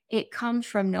size. It comes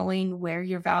from knowing where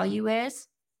your value is.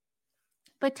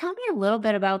 But tell me a little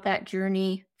bit about that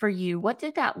journey for you. What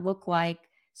did that look like?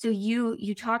 So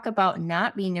you talk about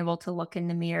not being able to look in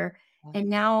the mirror, and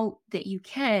now that you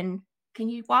can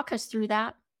you walk us through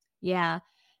that? Yeah.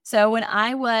 So when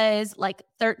I was like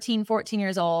 13, 14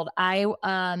 years old, I,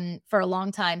 for a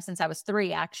long time, since I was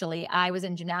 3, actually, I was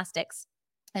in gymnastics.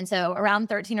 And so around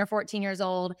 13 or 14 years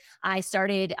old, I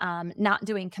started not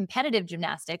doing competitive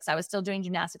gymnastics. I was still doing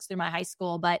gymnastics through my high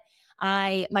school, but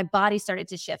my body started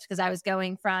to shift because I was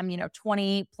going from,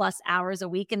 20 plus hours a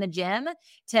week in the gym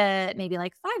to maybe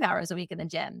like 5 hours a week in the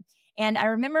gym. And I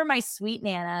remember my sweet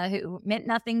Nana, who meant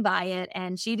nothing by it,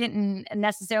 and she didn't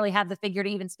necessarily have the figure to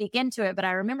even speak into it. But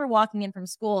I remember walking in from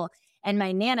school and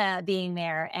my Nana being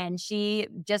there, and she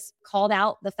just called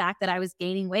out the fact that I was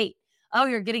gaining weight. Oh,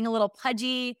 you're getting a little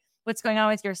pudgy. What's going on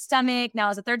with your stomach? Now,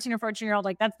 as a 13 or 14-year-old,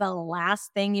 like that's the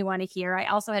last thing you want to hear. I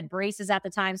also had braces at the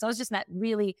time. So I was just in that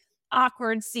really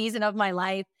awkward season of my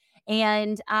life.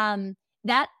 And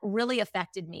that really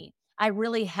affected me. I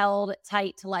really held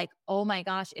tight to like, oh my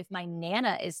gosh, if my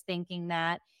Nana is thinking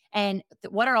that, and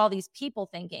what are all these people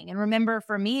thinking? And remember,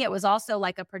 for me, it was also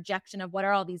like a projection of what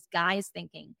are all these guys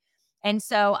thinking? And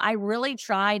so I really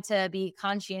tried to be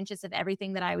conscientious of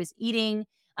everything that I was eating.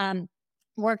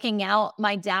 Working out.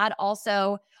 My dad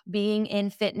also being in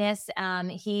fitness,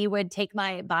 he would take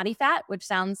my body fat, which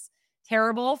sounds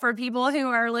terrible for people who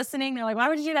are listening. They're like, why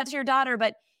would you do that to your daughter?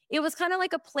 But it was kind of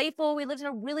like a playful, we lived in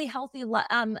a really healthy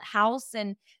house.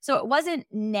 And so it wasn't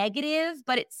negative,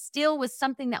 but it still was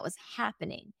something that was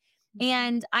happening.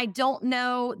 And I don't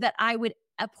know that I would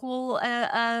pull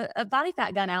a body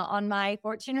fat gun out on my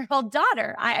 14-year-old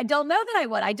daughter. I don't know that I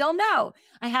would. I don't know.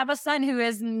 I have a son who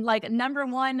is like number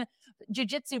one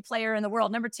jiu-jitsu player in the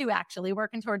world, number two, actually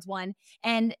working towards one.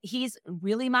 And he's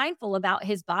really mindful about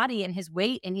his body and his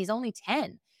weight, and he's only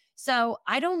 10. So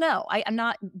I don't know. I'm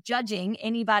not judging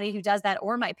anybody who does that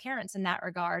or my parents in that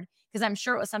regard, because I'm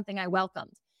sure it was something I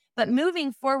welcomed. But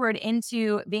moving forward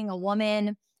into being a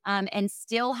woman, and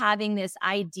still having this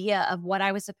idea of what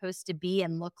I was supposed to be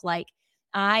and look like,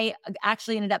 I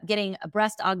actually ended up getting a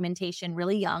breast augmentation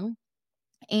really young.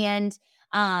 And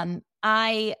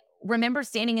I remember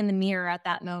standing in the mirror at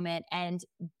that moment and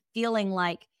feeling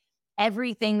like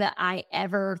everything that I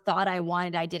ever thought I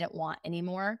wanted, I didn't want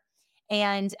anymore.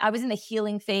 And I was in the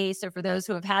healing phase. So for those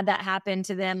who have had that happen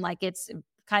to them, like it's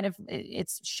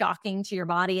shocking to your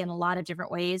body in a lot of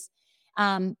different ways.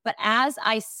 But as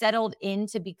I settled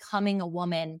into becoming a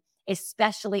woman,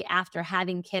 especially after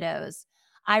having kiddos,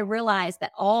 I realized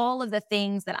that all of the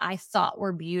things that I thought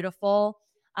were beautiful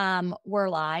were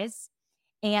lies.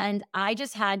 And I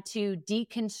just had to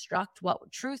deconstruct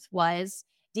what truth was,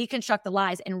 deconstruct the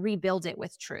lies, and rebuild it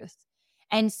with truth.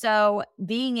 And so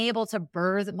being able to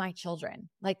birth my children,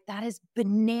 like that is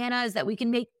bananas that we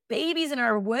can make babies in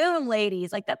our womb,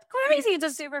 ladies. Like that's crazy.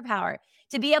 It's a superpower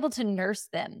to be able to nurse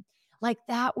them. Like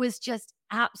that was just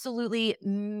absolutely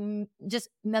just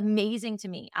amazing to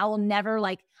me. I will never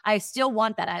I still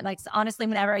want that. I honestly,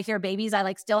 whenever I hear babies,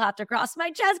 I still have to cross my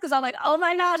chest because I'm like, oh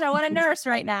my gosh, I want to nurse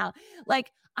right now.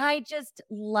 Like I just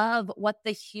love what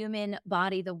the human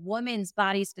body, the woman's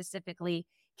body specifically,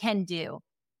 can do.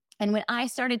 And when I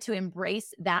started to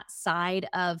embrace that side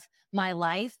of my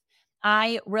life,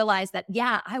 I realized that,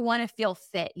 yeah, I want to feel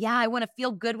fit. Yeah, I want to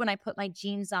feel good when I put my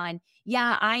jeans on.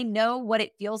 Yeah, I know what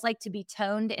it feels like to be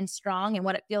toned and strong and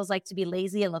what it feels like to be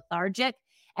lazy and lethargic.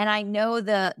 And I know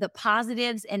the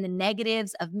positives and the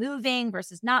negatives of moving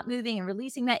versus not moving and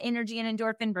releasing that energy and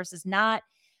endorphin versus not.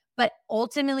 But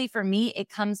ultimately for me, it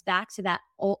comes back to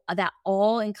that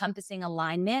all-encompassing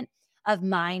alignment of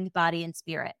mind, body, and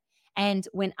spirit. And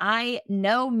when I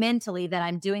know mentally that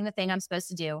I'm doing the thing I'm supposed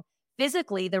to do,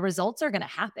 physically, the results are going to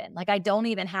happen. Like I don't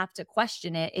even have to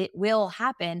question it. It will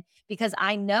happen because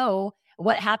I know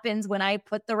what happens when I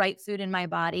put the right food in my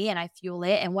body and I fuel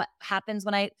it, and what happens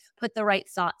when I put the right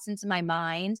thoughts into my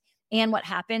mind, and what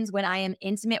happens when I am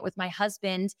intimate with my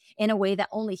husband in a way that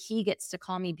only he gets to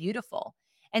call me beautiful.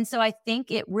 And so I think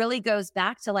it really goes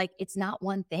back to it's not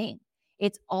one thing.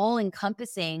 It's all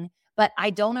encompassing. But I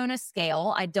don't own a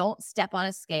scale. I don't step on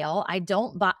a scale. I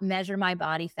don't measure my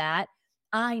body fat.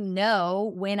 I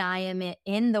know when I am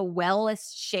in the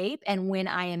wellest shape and when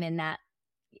I am in that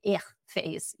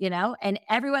phase, and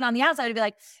everyone on the outside would be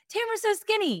like, Tamra's so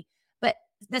skinny. But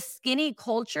the skinny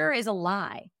culture is a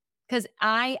lie, because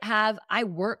I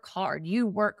work hard. You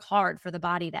work hard for the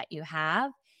body that you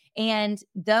have. And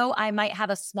though I might have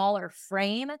a smaller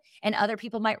frame and other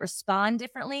people might respond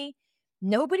differently,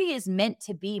 nobody is meant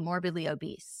to be morbidly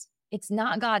obese. It's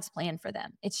not God's plan for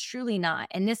them. It's truly not.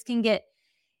 And this can get,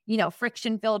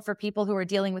 friction filled for people who are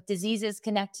dealing with diseases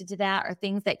connected to that or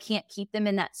things that can't keep them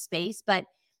in that space. But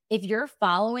if you're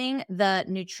following the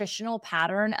nutritional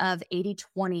pattern of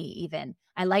 80-20 even,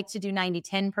 I like to do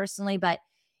 90-10 personally, but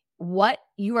what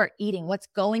you are eating, what's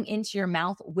going into your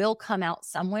mouth will come out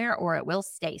somewhere or it will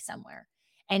stay somewhere.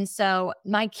 And so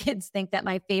my kids think that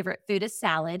my favorite food is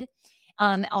salad.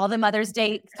 all the Mother's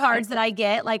Day cards that I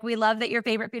get. Like, we love that your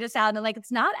favorite food is salad. And like,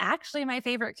 it's not actually my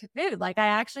favorite food. Like, I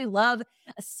actually love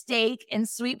a steak and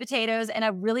sweet potatoes and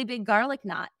a really big garlic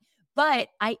knot. But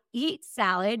I eat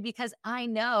salad because I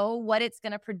know what it's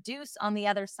going to produce on the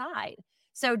other side.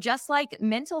 So just like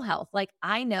mental health, like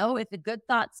I know if the good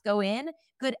thoughts go in,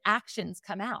 good actions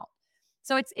come out.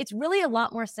 So it's really a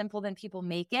lot more simple than people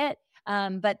make it.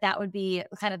 But that would be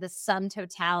kind of the sum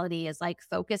totality, is like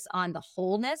focus on the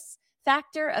wholeness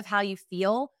factor of how you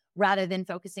feel rather than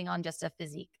focusing on just a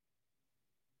physique.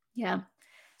 Yeah,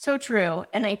 so true.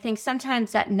 And I think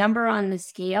sometimes that number on the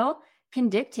scale can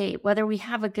dictate whether we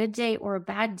have a good day or a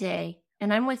bad day.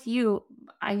 And I'm with you.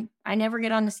 I never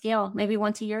get on the scale, maybe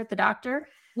once a year at the doctor.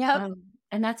 Yeah.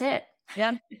 And that's it.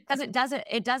 Yeah. Because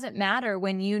it doesn't matter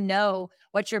when you know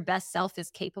what your best self is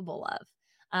capable of.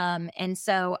 And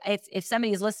so if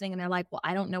somebody is listening and they're like, well,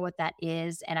 I don't know what that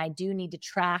is, and I do need to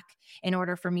track in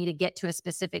order for me to get to a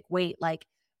specific weight, like,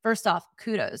 first off,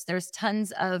 kudos. There's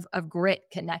tons of grit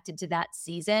connected to that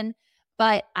season,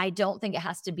 but I don't think it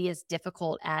has to be as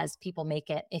difficult as people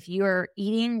make it. If you're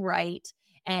eating right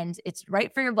and it's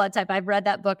right for your blood type, I've read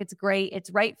that book. It's great. It's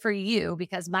right for you,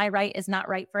 because my right is not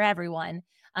right for everyone.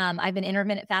 I've been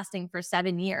intermittent fasting for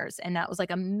 7 years, and that was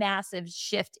like a massive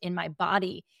shift in my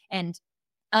body. And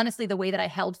honestly, the way that I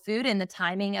held food and the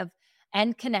timing of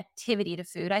and connectivity to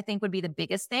food, I think would be the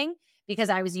biggest thing, because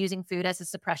I was using food as a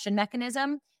suppression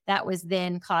mechanism that was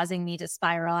then causing me to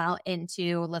spiral out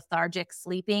into lethargic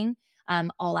sleeping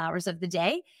all hours of the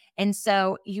day. And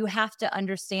so you have to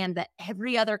understand that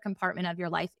every other compartment of your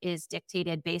life is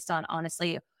dictated based on,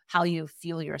 honestly, how you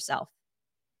fuel yourself.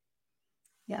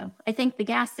 Yeah, I think the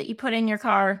gas that you put in your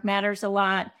car matters a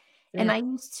lot. Yeah. And I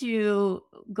used to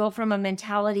go from a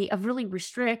mentality of really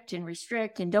restrict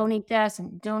and don't eat this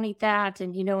and don't eat that.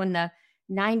 And, in the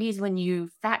 90s, when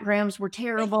fat grams were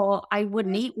terrible, I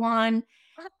wouldn't eat one.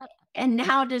 And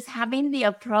now just having the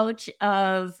approach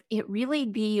of it really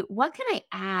be, what can I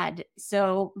add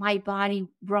so my body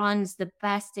runs the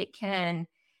best it can?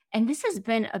 And this has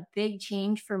been a big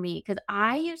change for me, because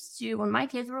I used to, when my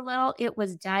kids were little, it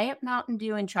was Diet Mountain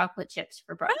Dew and chocolate chips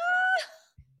for breakfast.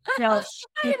 So I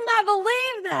did not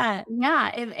believe that.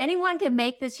 Yeah, if anyone can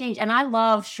make this change, and I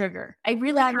love sugar. I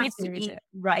really have to eat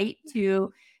right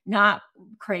to not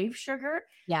crave sugar.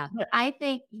 Yeah. But I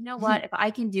think, you know what, if I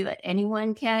can do it,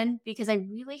 anyone can, because I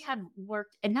really have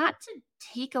worked, and not to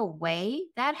take away,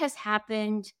 that has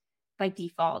happened by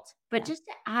default, but just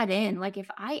to add in, like if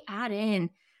I add in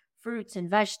fruits and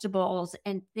vegetables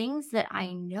and things that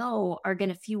I know are going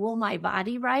to fuel my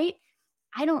body right,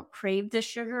 I don't crave the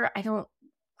sugar. I don't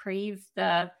crave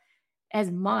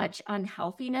as much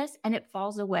unhealthiness, and it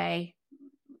falls away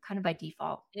kind of by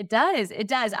default. It does.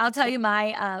 I'll tell you,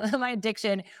 my my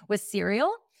addiction was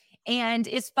cereal. And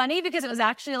it's funny because it was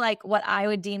actually like what I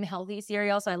would deem healthy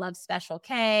cereal. So I loved Special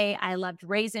K. I loved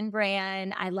Raisin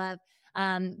Bran. I love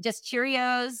just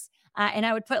Cheerios. And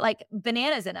I would put like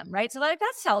bananas in them, right? So like,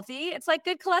 that's healthy. It's like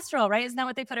good cholesterol, right? Isn't that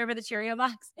what they put over the Cheerio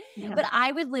box? Yeah. But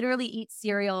I would literally eat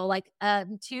cereal like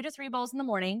 2 to 3 bowls in the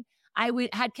morning. I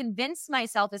had convinced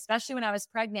myself, especially when I was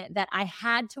pregnant, that I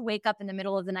had to wake up in the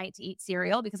middle of the night to eat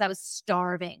cereal because I was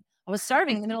starving. I was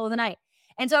starving in the middle of the night.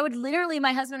 And so I would literally,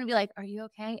 my husband would be like, "Are you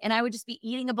okay?" And I would just be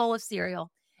eating a bowl of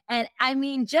cereal. And I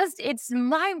mean, it's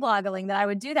mind-boggling that I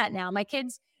would do that now. My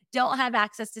kids don't have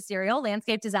access to cereal,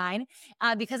 landscape design,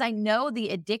 because I know the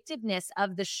addictiveness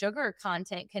of the sugar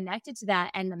content connected to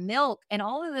that, and the milk and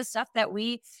all of the stuff that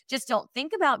we just don't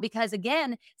think about, because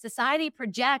again, society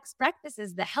projects breakfast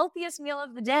is the healthiest meal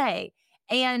of the day.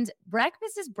 And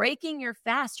breakfast is breaking your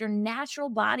fast, your natural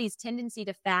body's tendency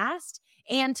to fast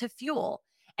and to fuel.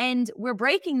 And we're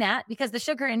breaking that because the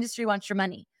sugar industry wants your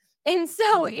money. And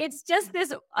so it's just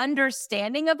this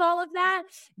understanding of all of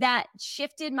that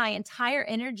shifted my entire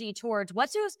energy towards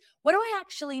what do I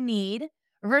actually need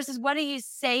versus what are you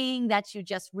saying that you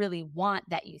just really want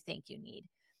that you think you need.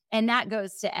 And that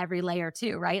goes to every layer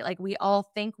too, right? Like we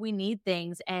all think we need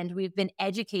things, and we've been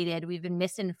educated, we've been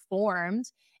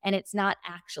misinformed, and it's not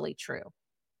actually true.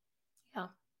 Yeah.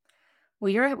 Well,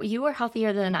 you were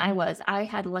healthier than I was. I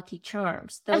had Lucky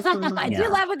Charms. Those were I do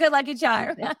love a good Lucky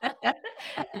Charm.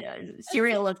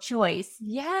 Cereal of choice.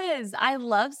 Yes, I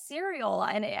love cereal.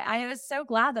 And I was so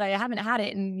glad that I haven't had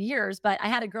it in years, but I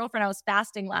had a girlfriend, I was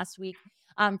fasting last week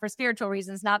for spiritual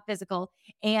reasons, not physical.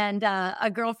 And a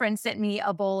girlfriend sent me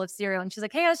a bowl of cereal, and she's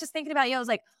like, "Hey, I was just thinking about you." I was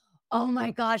like, "Oh my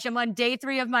gosh, I'm on day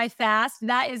 3 of my fast.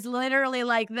 That is literally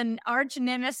like the arch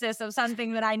nemesis of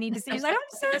something that I need to see." She's like,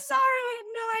 "I'm so sorry. I had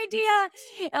no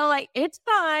idea." And I'm like, "It's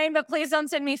fine, but please don't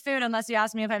send me food unless you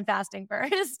ask me if I'm fasting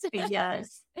first."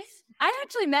 Yes. I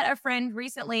actually met a friend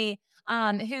recently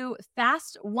who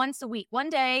fast once a week, one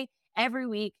day every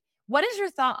week. What is your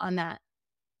thought on that?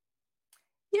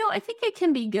 I think it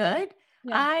can be good.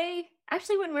 Yeah. I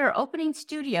actually, when we were opening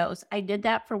studios, I did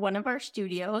that for one of our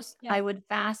studios. Yeah. I would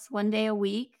fast one day a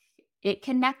week. It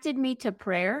connected me to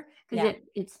prayer because Yeah.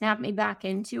 it snapped me back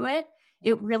into it.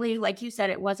 Yeah. It really, like you said,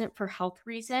 it wasn't for health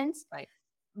reasons. Right.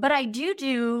 But I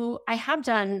have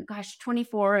done, gosh,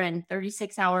 24 and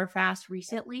 36-hour fast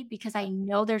recently because I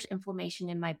know there's inflammation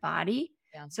in my body.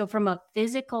 Yeah. So, from a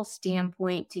physical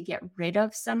standpoint, to get rid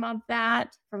of some of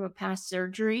that from a past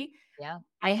surgery, Yeah.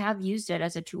 I have used it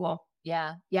as a tool.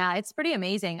 Yeah. Yeah. It's pretty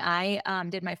amazing. I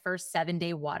did my first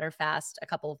 7-day water fast a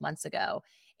couple of months ago.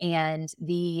 And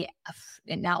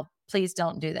now please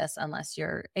don't do this unless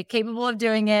you're capable of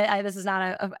doing it. This is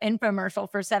not an infomercial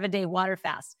for 7-day water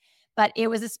fast, but it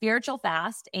was a spiritual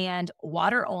fast and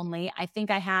water only. I think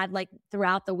I had like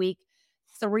throughout the week,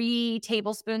 3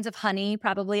 tablespoons of honey,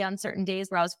 probably on certain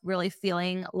days where I was really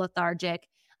feeling lethargic.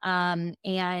 And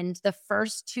the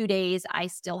first 2 days, I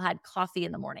still had coffee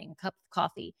in the morning, a cup of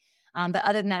coffee. But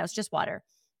other than that, it was just water.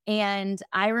 And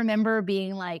I remember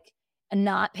being like,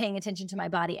 not paying attention to my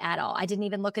body at all. I didn't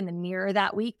even look in the mirror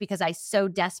that week because I so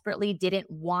desperately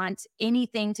didn't want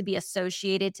anything to be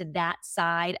associated to that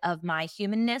side of my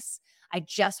humanness. I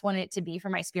just wanted it to be for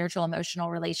my spiritual, emotional,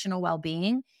 relational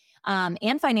well-being,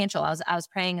 and financial. I was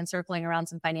praying and circling around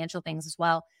some financial things as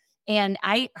well. And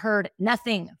I heard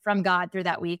nothing from God through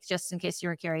that week, just in case you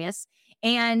were curious.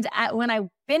 And when I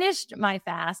finished my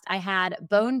fast, I had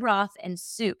bone broth and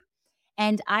soup.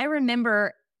 And I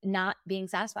remember not being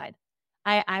satisfied.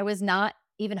 I was not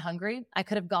even hungry. I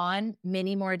could have gone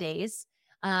many more days.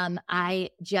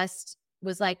 I just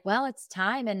was like, well, it's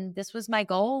time. And this was my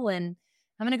goal. And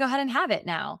I'm going to go ahead and have it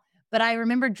now. But I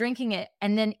remember drinking it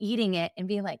and then eating it and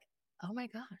being like, oh my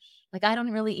gosh, like I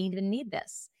don't really even need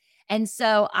this. And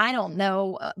so I don't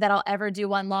know that I'll ever do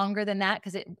one longer than that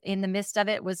because it in the midst of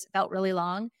it felt really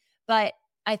long. But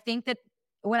I think that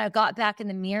when I got back in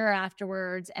the mirror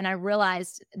afterwards and I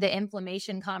realized the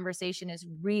inflammation conversation is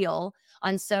real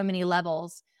on so many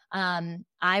levels,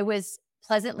 I was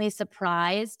pleasantly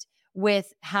surprised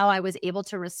with how I was able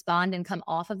to respond and come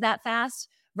off of that fast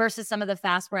versus some of the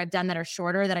fasts where I've done that are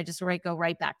shorter that I just go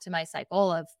right back to my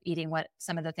cycle of eating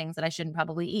some of the things that I shouldn't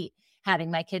probably eat, having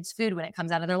my kids' food when it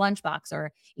comes out of their lunchbox,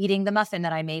 or eating the muffin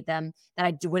that I made them that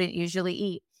I wouldn't usually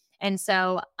eat. And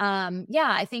so,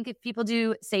 I think if people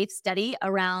do safe study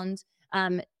around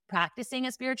practicing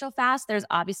a spiritual fast, there's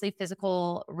obviously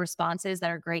physical responses that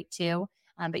are great too.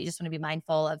 But you just want to be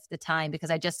mindful of the time,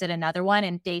 because I just did another one,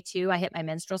 and day 2, I hit my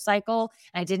menstrual cycle.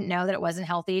 And I didn't know that it wasn't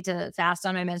healthy to fast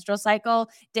on my menstrual cycle.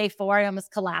 Day 4, I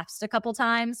almost collapsed a couple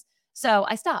times. So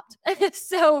I stopped.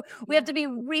 So we have to be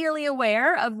really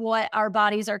aware of what our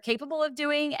bodies are capable of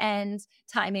doing and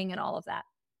timing and all of that.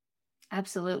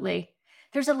 Absolutely.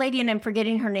 There's a lady, and I'm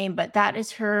forgetting her name, but that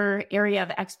is her area of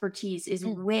expertise, is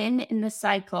when in the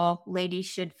cycle ladies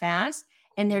should fast.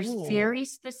 And there's very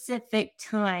specific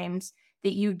times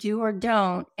that you do or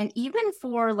don't. And even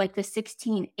for like the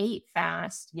 16/8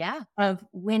 fast, of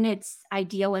when it's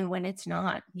ideal and when it's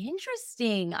not.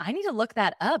 Interesting. I need to look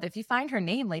that up. If you find her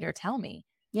name later, tell me.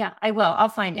 Yeah, I will. I'll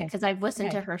find it because I've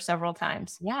listened to her several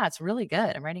times. Yeah, it's really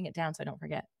good. I'm writing it down so I don't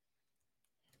forget.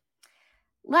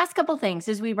 Last couple things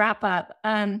as we wrap up.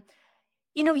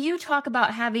 You talk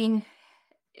about having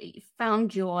found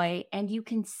joy and you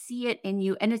can see it in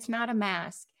you, and it's not a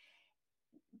mask.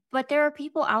 But there are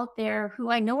people out there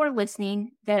who I know are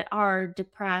listening that are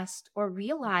depressed or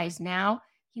realize now,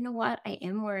 you know what, I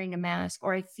am wearing a mask,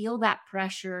 or I feel that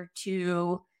pressure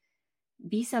to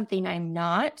be something I'm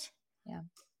not. Yeah.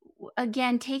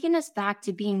 Again, taking us back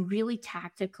to being really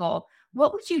tactical,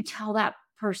 what would you tell that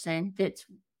person that's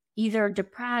either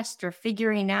depressed or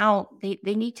figuring out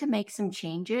they need to make some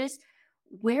changes?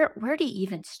 Where do you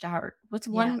even start? What's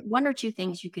one or two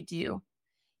things you could do?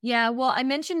 Yeah, well, I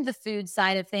mentioned the food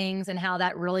side of things and how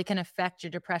that really can affect your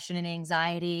depression and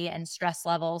anxiety and stress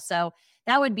levels. So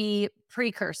that would be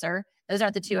precursor. Those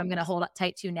aren't the two I'm going to hold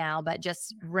tight to now, but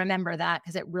just remember that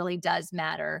because it really does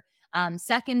matter.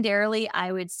 Secondarily,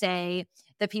 I would say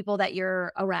the people that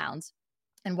you're around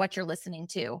and what you're listening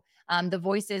to, the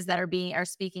voices that are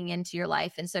speaking into your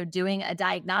life. And so doing a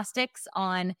diagnostics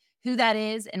on who that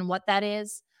is and what that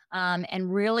is,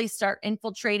 and really start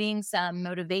infiltrating some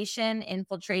motivation,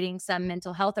 infiltrating some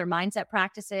mental health or mindset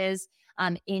practices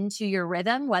into your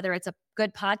rhythm, whether it's a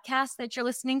good podcast that you're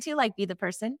listening to, like Be the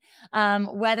Person,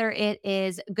 whether it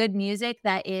is good music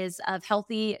that is of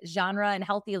healthy genre and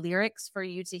healthy lyrics for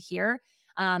you to hear.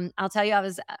 I'll tell you, I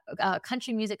was a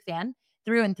country music fan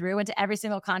through and through, went to every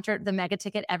single concert, the mega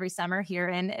ticket every summer here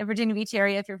in Virginia Beach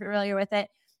area, if you're familiar with it.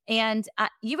 And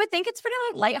you would think it's pretty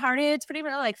like lighthearted. It's pretty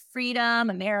really like freedom,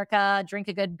 America, drink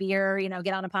a good beer,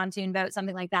 get on a pontoon boat,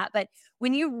 something like that. But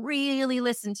when you really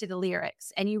listen to the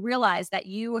lyrics and you realize that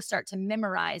you will start to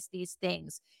memorize these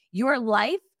things, your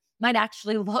life might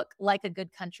actually look like a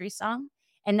good country song.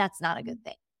 And that's not a good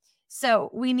thing.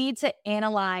 So we need to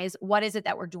analyze what is it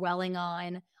that we're dwelling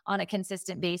on a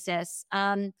consistent basis.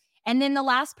 And then the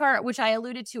last part, which I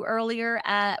alluded to earlier,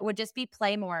 would just be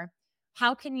play more.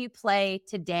 How can you play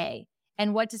today?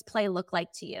 And what does play look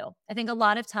like to you? I think a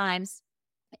lot of times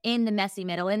in the messy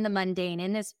middle, in the mundane,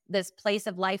 in this place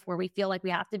of life where we feel like we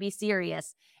have to be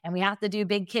serious and we have to do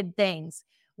big kid things,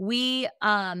 we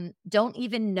don't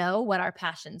even know what our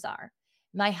passions are.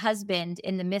 My husband,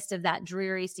 in the midst of that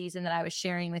dreary season that I was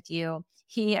sharing with you,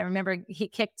 I remember he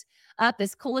kicked up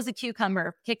as cool as a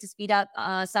cucumber, kicked his feet up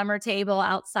a summer table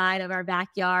outside of our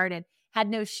backyard and had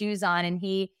no shoes on. And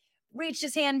he reached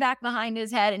his hand back behind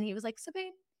his head and he was like, "So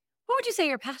babe, what would you say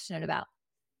you're passionate about?"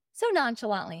 So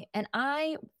nonchalantly. And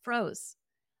I froze.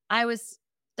 I was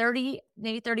 30,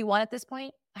 maybe 31 at this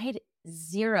point. I had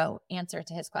zero answer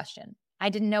to his question. I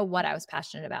didn't know what I was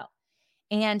passionate about.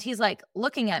 And he's like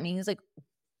looking at me. He's like,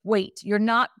 "Wait, you're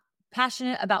not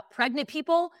passionate about pregnant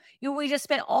people? We just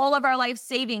spent all of our life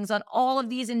savings on all of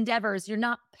these endeavors. You're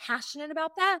not passionate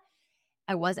about that?"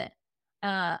 I wasn't.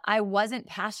 I wasn't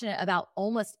passionate about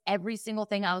almost every single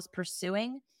thing I was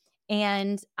pursuing.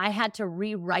 And I had to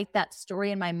rewrite that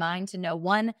story in my mind to know,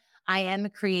 one, I am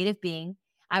a creative being.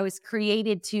 I was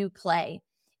created to play,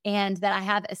 and that I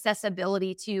have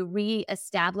accessibility to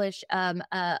reestablish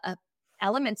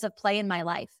elements of play in my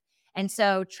life. And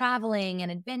so traveling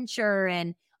and adventure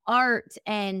and art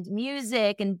and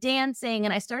music and dancing,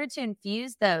 and I started to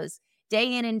infuse those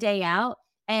day in and day out.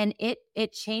 And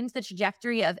it changed the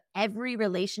trajectory of every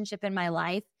relationship in my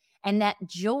life. And that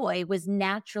joy was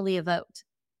naturally evoked.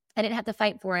 I didn't have to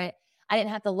fight for it. I didn't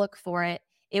have to look for it.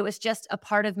 It was just a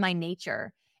part of my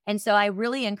nature. And so I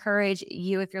really encourage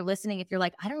you, if you're listening, if you're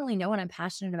like, "I don't really know what I'm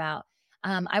passionate about."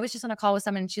 I was just on a call with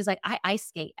someone and she's like, "I ice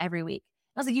skate every week."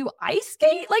 I was like, "You ice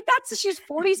skate?" Like she's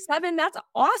 47. That's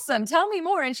awesome. Tell me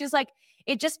more. And she's like,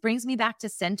 "It just brings me back to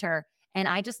center. And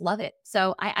I just love it.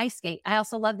 So I ice skate. I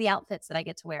also love the outfits that I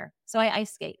get to wear. So I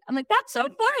ice skate." I'm like, "That's so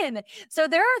fun." So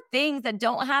there are things that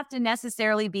don't have to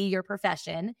necessarily be your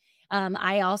profession.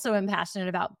 I also am passionate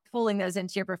about pulling those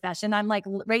into your profession. I'm like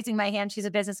raising my hand. She's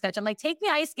a business coach. I'm like, "Take me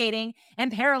ice skating and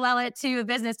parallel it to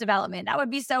business development. That would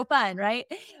be so fun." Right.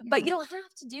 Yeah. But you don't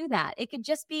have to do that. It could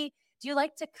just be, do you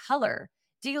like to color?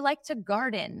 Do you like to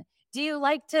garden? Do you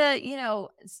like to,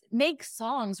 make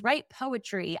songs, write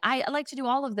poetry? I like to do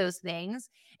all of those things,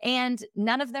 and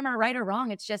none of them are right or wrong.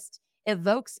 It's just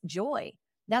evokes joy.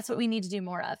 That's what we need to do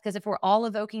more of. Because if we're all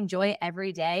evoking joy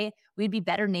every day, we'd be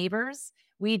better neighbors.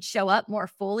 We'd show up more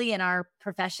fully in our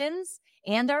professions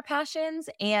and our passions.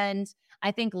 And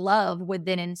I think love would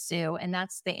then ensue. And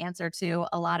that's the answer to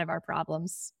a lot of our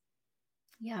problems.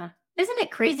 Yeah. Isn't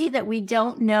it crazy that we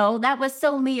don't know? That was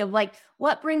so me of like,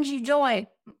 what brings you joy?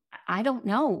 I don't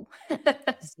know.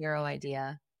 Zero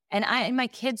idea. And my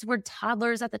kids were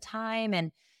toddlers at the time,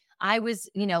 and I was,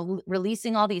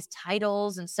 releasing all these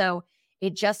titles. And so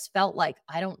it just felt like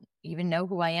I don't even know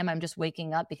who I am. I'm just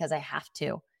waking up because I have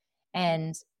to.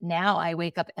 And now I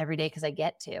wake up every day because I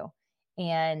get to.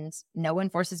 And no one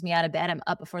forces me out of bed. I'm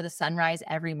up before the sunrise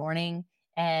every morning.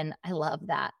 And I love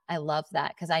that. I love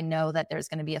that because I know that there's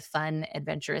going to be a fun,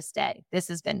 adventurous day. This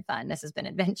has been fun. This has been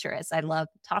adventurous. I love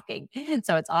talking.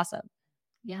 So it's awesome.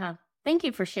 Yeah. Thank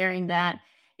you for sharing that.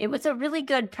 It was a really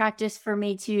good practice for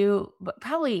me to,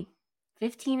 probably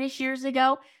 15-ish years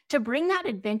ago, to bring that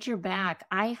adventure back.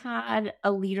 I had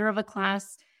a leader of a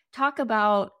class talk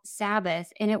about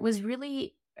Sabbath, and it was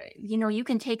really, you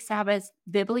can take Sabbath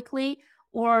biblically,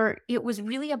 or it was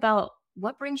really about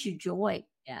what brings you joy.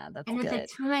 Yeah, that's and good. At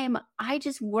the time, I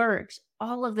just worked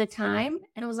all of the time,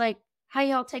 and it was like, "How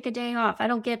y'all take a day off?" I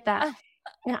don't get that.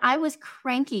 And I was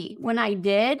cranky when I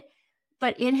did,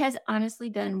 but it has honestly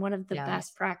been one of the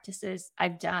best practices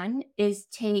I've done is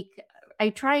I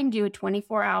try and do a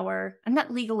 24-hour. I'm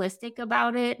not legalistic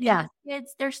about it. Yeah.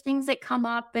 There's things that come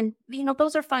up, and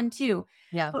those are fun too.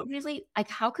 Yeah. But really, like,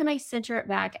 how can I center it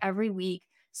back every week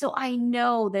so I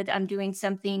know that I'm doing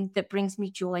something that brings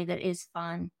me joy, that is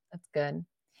fun? That's good.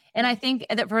 And I think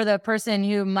that for the person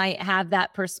who might have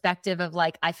that perspective of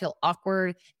like, I feel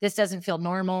awkward, this doesn't feel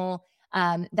normal,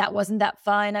 that wasn't that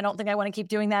fun, I don't think I want to keep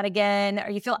doing that again,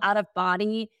 or you feel out of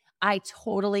body, I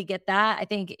totally get that. I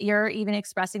think you're even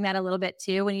expressing that a little bit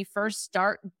too. When you first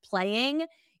start playing,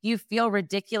 you feel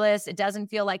ridiculous. It doesn't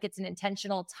feel like it's an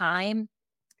intentional time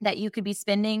that you could be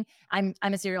spending. I'm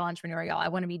a serial entrepreneur, y'all. I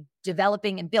want to be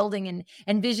developing and building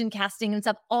and vision casting and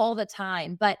stuff all the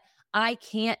time, but I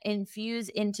can't infuse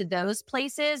into those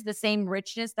places the same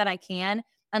richness that I can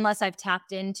unless I've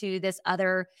tapped into this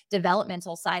other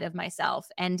developmental side of myself.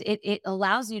 And it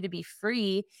allows you to be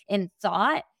free in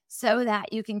thought so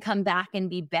that you can come back and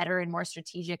be better and more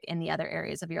strategic in the other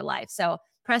areas of your life. So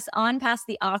press on past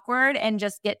the awkward and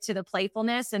just get to the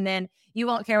playfulness. And then you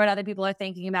won't care what other people are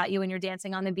thinking about you when you're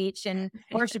dancing on the beach and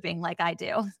worshiping like I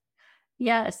do.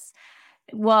 Yes.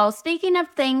 Well, speaking of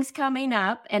things coming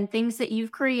up and things that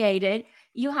you've created,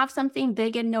 you have something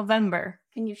big in November.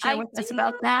 Can you share with us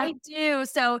about that? I do.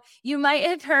 So you might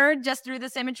have heard just through the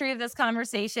symmetry of this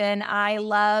conversation, I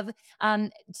love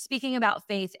speaking about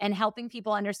faith and helping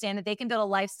people understand that they can build a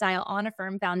lifestyle on a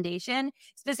firm foundation,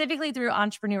 specifically through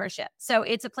entrepreneurship. So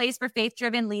it's a place for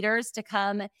faith-driven leaders to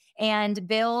come and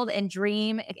build and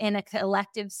dream in a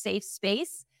collective, safe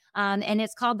space. And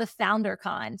it's called the Founder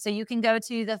Con. So you can go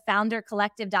to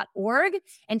thefoundercollective.org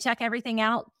and check everything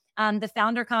out. The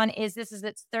Founder Con is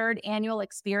its third annual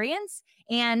experience,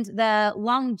 and the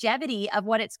longevity of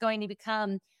what it's going to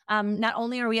become. Not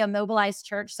only are we a mobilized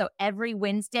church, so every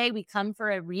Wednesday we come for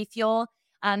a refuel,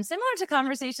 similar to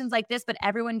conversations like this, but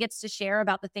everyone gets to share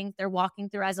about the things they're walking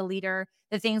through as a leader,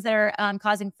 the things that are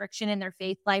causing friction in their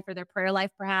faith life or their prayer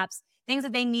life, perhaps things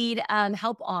that they need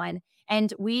help on.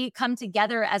 And we come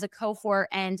together as a cohort,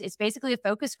 and it's basically a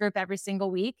focus group every single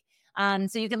week.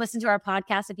 So you can listen to our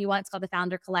podcast if you want. It's called the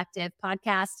Founder Collective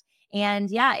Podcast.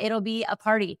 And yeah, it'll be a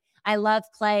party. I love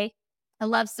play. I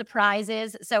love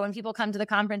surprises. So when people come to the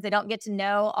conference, they don't get to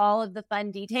know all of the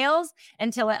fun details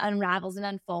until it unravels and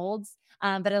unfolds.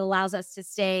 But it allows us to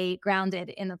stay grounded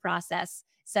in the process.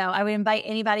 So I would invite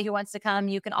anybody who wants to come.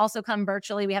 You can also come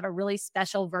virtually. We have a really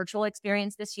special virtual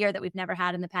experience this year that we've never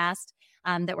had in the past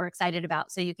that we're excited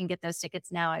about. So you can get those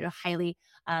tickets now. I highly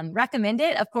recommend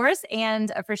it, of course,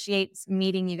 and appreciate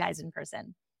meeting you guys in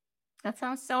person. That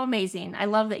sounds so amazing. I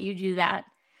love that you do that.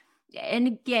 And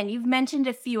again, you've mentioned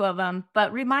a few of them,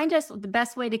 but remind us the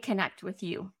best way to connect with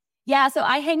you. Yeah, so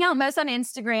I hang out most on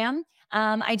Instagram.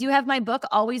 I do have my book,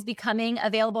 Always Becoming,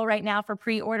 available right now for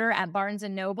pre-order at Barnes &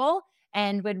 Noble.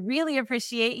 And would really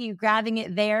appreciate you grabbing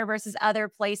it there versus other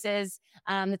places.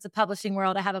 It's a publishing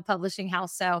world. I have a publishing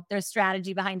house, so there's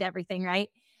strategy behind everything, right?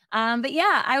 But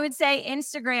yeah, I would say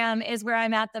Instagram is where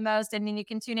I'm at the most. And then you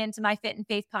can tune into my Fit and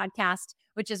Faith podcast,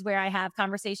 which is where I have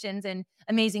conversations and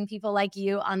amazing people like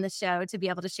you on the show to be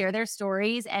able to share their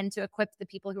stories and to equip the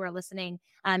people who are listening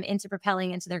into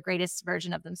propelling into their greatest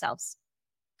version of themselves.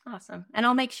 Awesome. And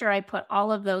I'll make sure I put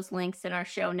all of those links in our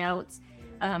show notes.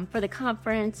 For the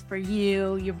conference, for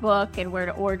you, your book, and where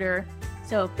to order.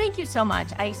 So thank you so much.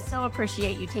 I so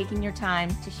appreciate you taking your time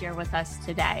to share with us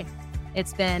today.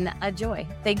 It's been a joy.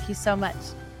 Thank you so much.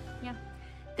 Yeah.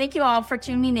 Thank you all for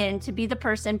tuning in to Be the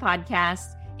Person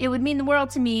podcast. It would mean the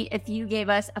world to me if you gave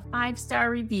us a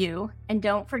 5-star review, and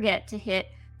don't forget to hit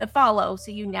the follow so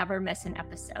you never miss an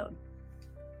episode.